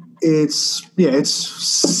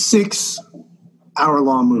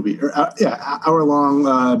 6-hour-long movie, or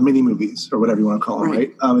hour-long mini movies, or whatever you want to call them,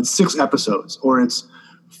 right? It's 6 episodes, or it's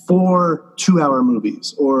 4 2-hour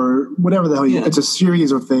movies, or whatever the hell. It's a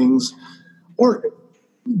series of things, or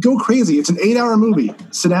go crazy. It's an 8-hour movie.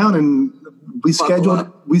 Sit down and we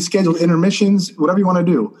scheduled intermissions, whatever you want to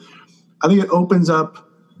do. I think it opens up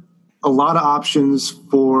a lot of options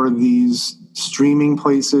for these streaming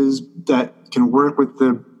places that can work with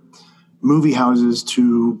the movie houses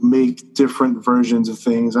to make different versions of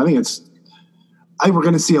things. I think we're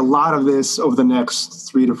going to see a lot of this over the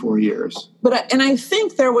next 3 to 4 years. And I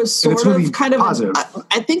think there was sort of kind of,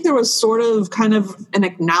 I think there was sort of kind of an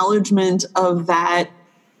acknowledgement of that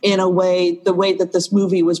in a way, the way that this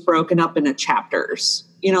movie was broken up into chapters.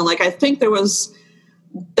 You know, like I think there was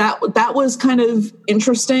that was kind of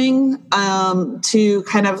interesting to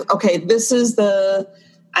kind of, okay, this is I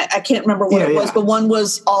can't remember what it was, but one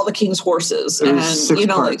was All the King's Horses. And, 6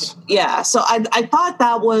 parts. So I thought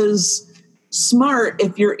that was smart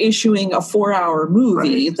if you're issuing a 4-hour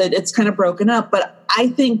movie, that it's kind of broken up. But I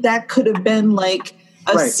think that could have been like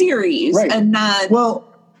a series and not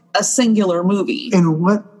a singular movie. And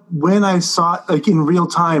when I saw it, like in real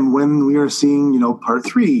time, when we were seeing, part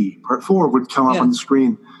 3, part 4 would come up on the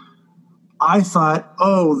screen, I thought,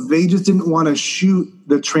 they just didn't want to shoot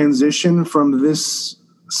the transition from this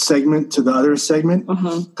segment to the other segment,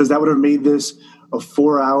 because that would have made this a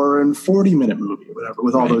 4-hour and 40-minute movie or whatever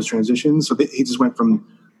with all those transitions. So he just went from,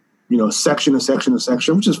 section to section to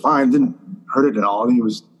section, which is fine. Didn't hurt it at all.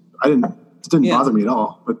 I didn't bother me at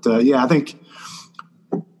all. But I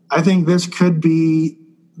think this could be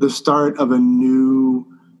the start of a new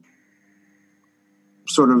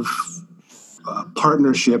sort of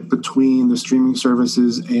partnership between the streaming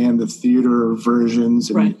services and the theater versions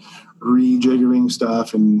and rejiggering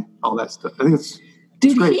stuff and all that stuff. I think it's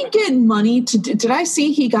Did he get money to do? Did I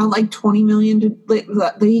see he got like $20 million?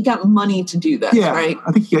 He got money to do that, right?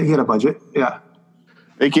 I think he had a budget. Yeah,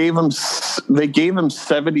 they gave him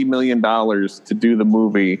 $70 million to do the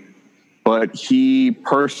movie, but he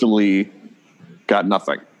personally got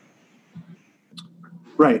nothing.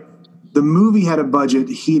 Right. The movie had a budget.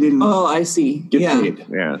 He didn't. Oh, I see. Get paid.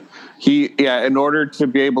 Yeah. In order to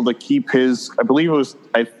be able to keep his,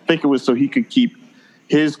 I think it was so he could keep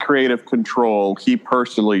his creative control, he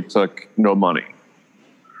personally took no money.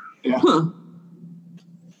 Yeah.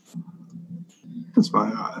 That's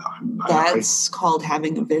fine. That's called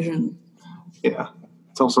having a vision. Yeah.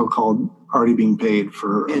 It's also called already being paid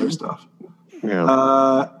for other stuff.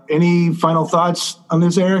 Yeah. Any final thoughts on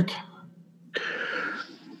this, Eric?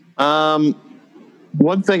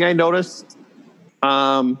 One thing I noticed,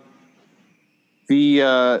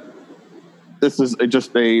 this is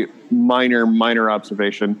just a minor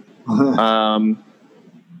observation. That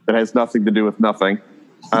has nothing to do with nothing.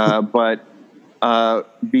 But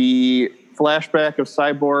the flashback of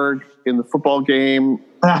Cyborg in the football game.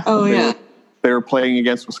 They were playing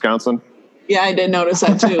against Wisconsin. Yeah, I did notice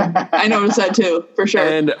that too. I noticed that too, for sure.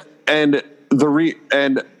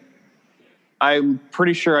 And I'm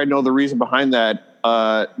pretty sure I know the reason behind that.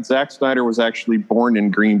 Zack Snyder was actually born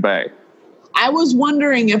in Green Bay. I was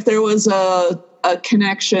wondering if there was a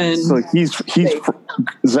connection. So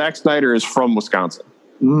Zack Snyder is from Wisconsin.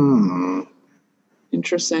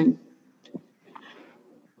 Interesting.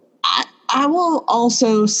 I will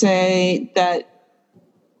also say that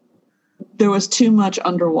there was too much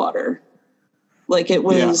underwater. Like it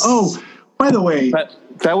was. Yeah. Oh, by the way,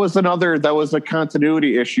 that was a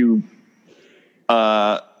continuity issue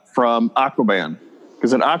from Aquaman,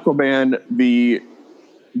 because in Aquaman the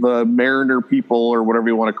Mariner people, or whatever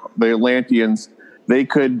you want to call the Atlanteans, they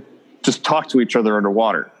could just talk to each other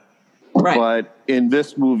underwater. Right. But in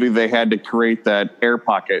this movie, they had to create that air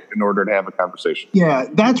pocket in order to have a conversation. Yeah,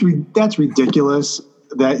 that's ridiculous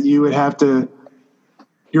that you would have to.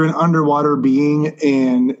 You're an underwater being,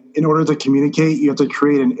 and in order to communicate, you have to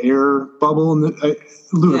create an air bubble.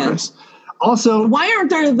 Ludicrous. Yeah. Also, why aren't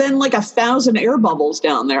there then like 1,000 air bubbles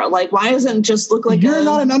down there? Like, why doesn't it just look like you're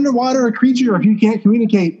not an underwater creature if you can't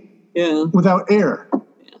communicate without air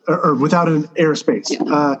or without an airspace?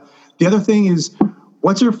 Yeah. The other thing is,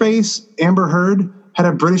 what's her face? Amber Heard had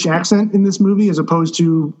a British accent in this movie as opposed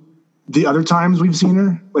to the other times we've seen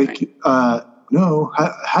her. Like, no,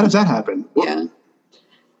 how does that happen? Yeah.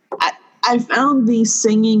 I found the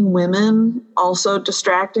singing women also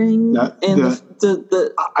distracting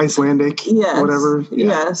the Icelandic, whatever. Yeah.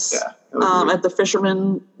 Yes. Yeah, at the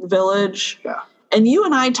fisherman village. Yeah. And you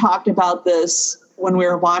and I talked about this when we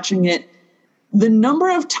were watching it. The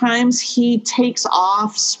number of times he takes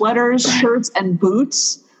off sweaters, shirts, and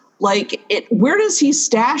boots, where does he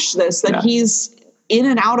stash this that he's in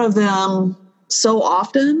and out of them so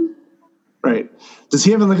often? Right. Does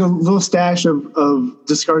he have like a little stash of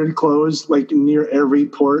discarded clothes near every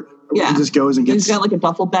port? Yeah. He just goes and gets. He's got like a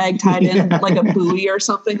duffel bag tied in, like a buoy or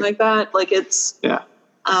something like that. Like it's. Yeah.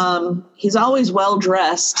 He's always well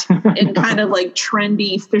dressed in kind of like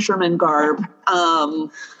trendy fisherman garb.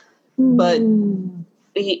 But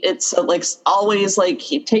it's like always like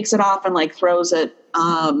he takes it off and like throws it.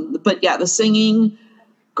 But yeah, the singing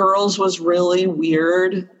girls was really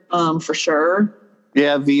weird. For sure.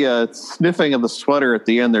 Yeah, the sniffing of the sweater at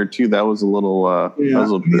the end there too. That was a little. That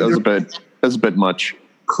was a bit much.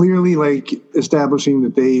 Clearly, establishing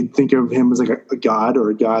that they think of him as like a god or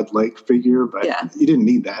a god-like figure, but you didn't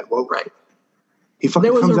need that. Well, right. He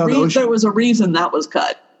fucking comes out of the ocean. There was a reason that was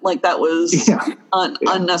cut. Like that was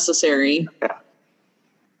unnecessary. Yeah.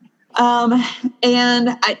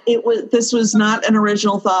 And this was not an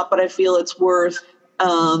original thought, but I feel it's worth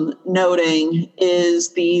noting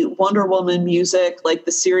is the Wonder Woman music, like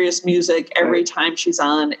the serious music every time she's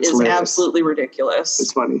on is absolutely ridiculous.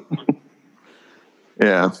 It's funny.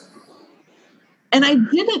 Yeah. And I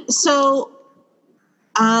didn't, so,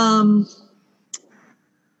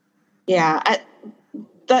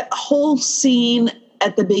 that whole scene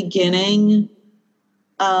at the beginning,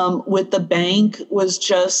 with the bank was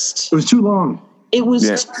just. It was too long. It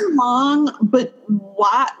was too long, but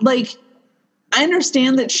why, I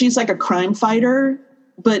understand that she's like a crime fighter,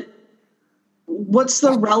 but what's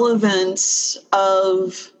the relevance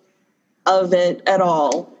of it at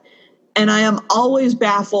all? And I am always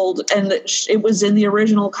baffled, and it was in the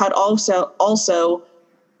original cut also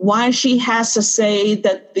why she has to say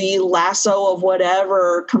that the lasso of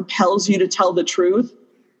whatever compels you to tell the truth.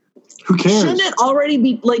 Who cares? Shouldn't it already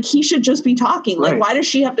be like he should just be talking? Like, why does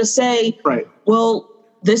she have to say, well,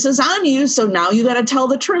 this is on you, so now you got to tell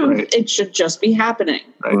the truth? Right. It should just be happening.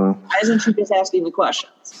 Right. Why isn't she just asking the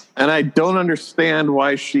questions? And I don't understand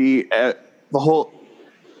why she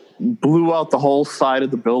blew out the whole side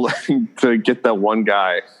of the building to get that one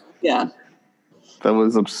guy. Yeah. That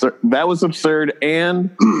was absurd.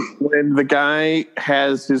 And when the guy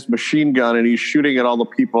has his machine gun and he's shooting at all the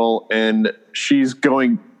people and she's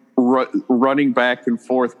going running back and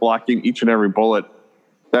forth, blocking each and every bullet,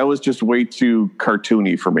 that was just way too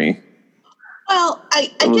cartoony for me. Well,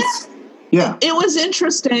 I guess it was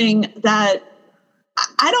interesting that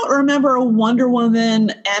I don't remember Wonder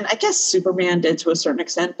Woman, and I guess Superman did to a certain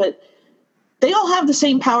extent, but they all have the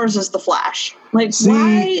same powers as the Flash. Like,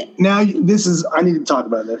 why? Now I need to talk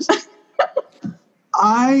about this.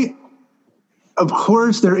 Of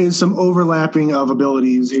course, there is some overlapping of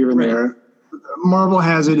abilities here and there. Marvel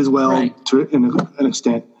has it as well to an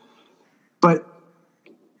extent. But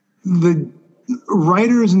the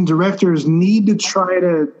writers and directors need to try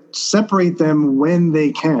to separate them when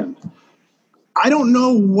they can. I don't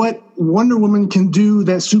know what Wonder Woman can do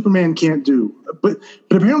that Superman can't do, but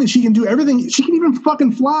apparently she can do everything. She can even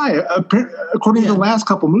fucking fly, according to the last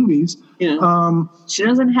couple movies. Yeah. She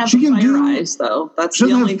doesn't have fire eyes, though. That's she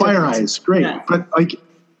the doesn't only have fire eyes. Great, but like,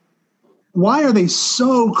 why are they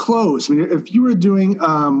so close? I mean, if you were doing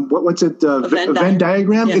what's it, Venn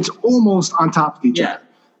diagram, it's almost on top of each other.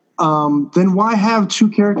 Then why have two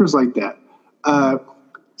characters like that?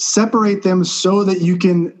 Separate them so that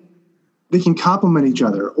they can complement each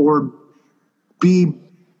other or be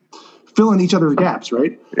filling each other's gaps,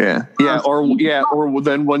 right? Or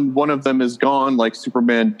then when one of them is gone, like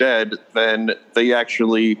Superman dead, then they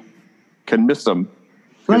actually can miss him.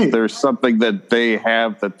 Right. If there's something that they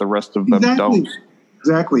have that the rest of them don't.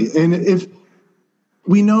 Exactly. And if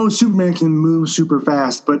we know Superman can move super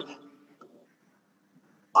fast, but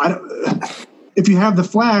if you have the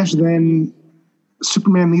Flash, then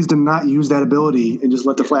Superman needs to not use that ability and just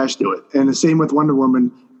let the Flash do it. And the same with Wonder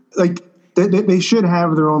Woman. Like, they should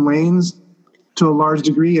have their own lanes to a large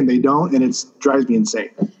degree, and they don't, and it drives me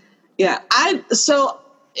insane. Yeah. So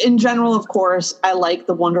in general, of course, I like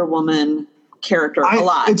the Wonder Woman character a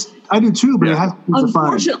lot. I do too, but it has to be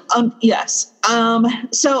fine. Yes.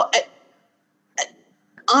 So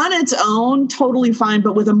on its own, totally fine,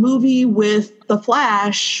 but with a movie with the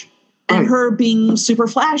Flash and her being super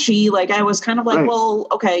flashy, like I was kind of like, well,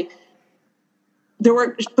 okay.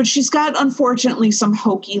 But she's got, unfortunately, some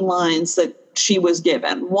hokey lines that she was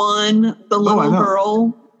given. One, the little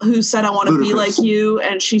girl who said, I want to be like you.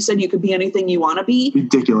 And she said, you could be anything you want to be.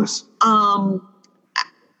 Ridiculous.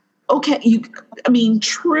 Okay.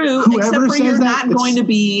 True. Whoever except for you're not going to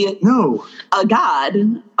be a god.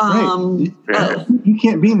 You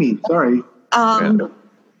can't be me. Sorry.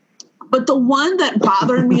 But the one that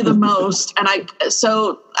bothered me the most, and I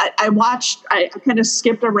kind of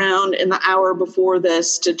skipped around in the hour before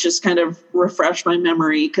this to just kind of refresh my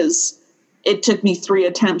memory because it took me 3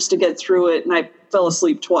 attempts to get through it and I fell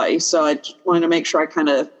asleep twice. So I wanted to make sure I kind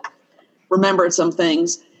of remembered some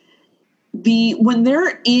things. When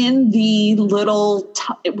they're in when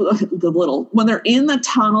they're in the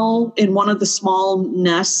tunnel in one of the small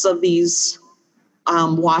nests of these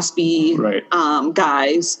waspy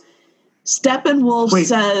guys, Steppenwolf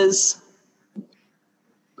says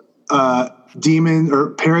demon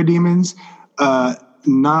or parademons,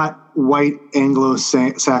 not white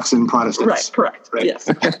Anglo-Saxon Protestants. Right, correct. Right. Yes.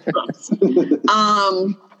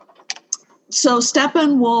 So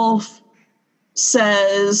Steppenwolf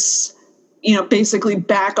says, basically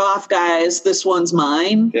back off, guys, this one's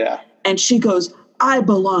mine. Yeah. And she goes, I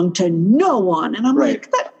belong to no one. And I'm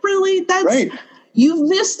like,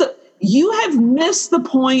 you have missed the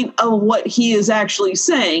point of what he is actually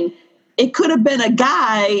saying. It could have been a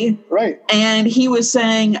guy, and he was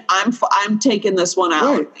saying, "I'm taking this one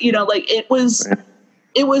out." Right. It was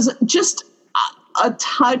just a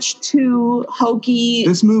touch too hokey.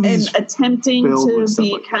 This movie and attempting to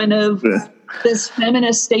be kind of this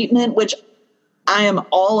feminist statement, which I am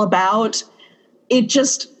all about. It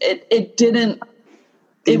just it didn't.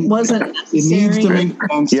 It wasn't necessary. It needs to make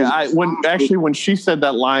sense. When she said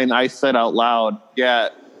that line, I said out loud,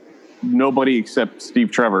 nobody except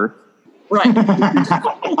Steve Trevor. Right.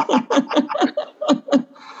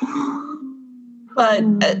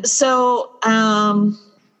 But so, that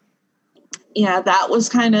was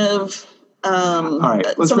kind of all right,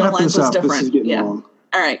 let's wrap this up. This is getting long.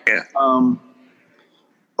 All right. Yeah.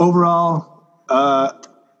 Overall,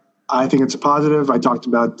 I think it's a positive. I talked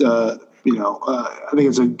about, I think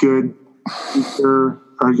it's a good future,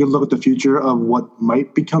 or a good look at the future of what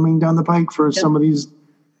might be coming down the pike for some of these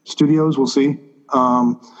studios. We'll see.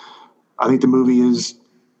 I think the movie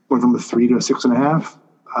went from a 3 to a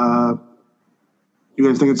 6.5. You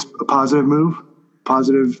guys think it's a positive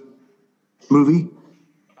movie?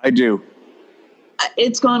 I do.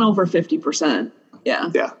 It's gone over 50%. Yeah.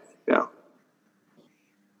 Yeah.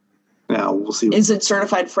 Now we'll see. Is it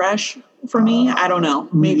certified fresh for me? I don't know.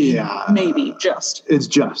 Maybe just. It's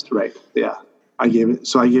just right. Yeah. I gave it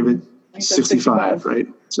 65, right?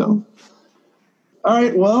 So, all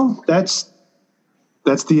right. Well, that's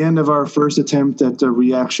the end of our first attempt at a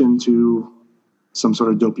reaction to some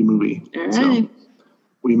sort of dopey movie. All right. So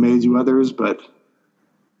we may do others, but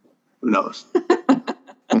who knows?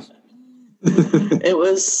 It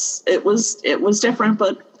was different,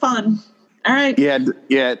 but fun. All right. Yeah.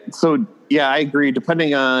 So, I agree.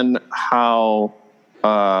 Depending on how,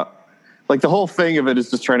 the whole thing of it is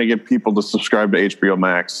just trying to get people to subscribe to HBO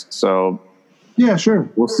Max. So, yeah, sure.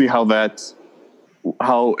 We'll see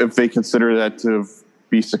if they consider that to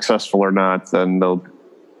be successful or not, then they'll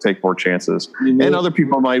take more chances. And other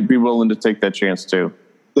people might be willing to take that chance too.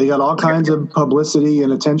 They got all kinds of publicity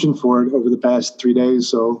and attention for it over the past 3 days.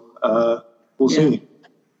 So, we'll see.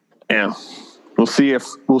 Yeah. We'll see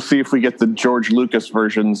if we get the George Lucas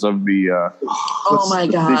versions of the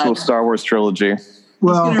sequel Star Wars trilogy.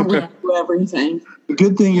 Well, he's gonna redo everything. The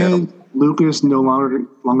good thing is Lucas no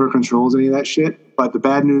longer controls any of that shit. But the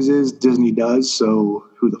bad news is Disney does. So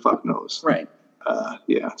who the fuck knows? Right.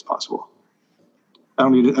 Yeah, it's possible. I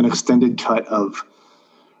don't need an extended cut of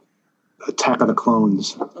Attack of the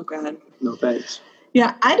Clones. Oh God. No thanks.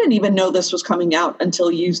 Yeah, I didn't even know this was coming out until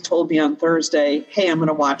you told me on Thursday, hey, I'm going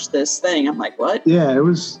to watch this thing. I'm like, what? Yeah, it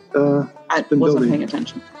was... I wasn't paying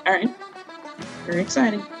attention. All right. Very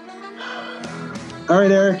exciting. All right,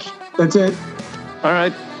 Eric. That's it. All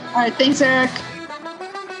right. All right. Thanks, Eric.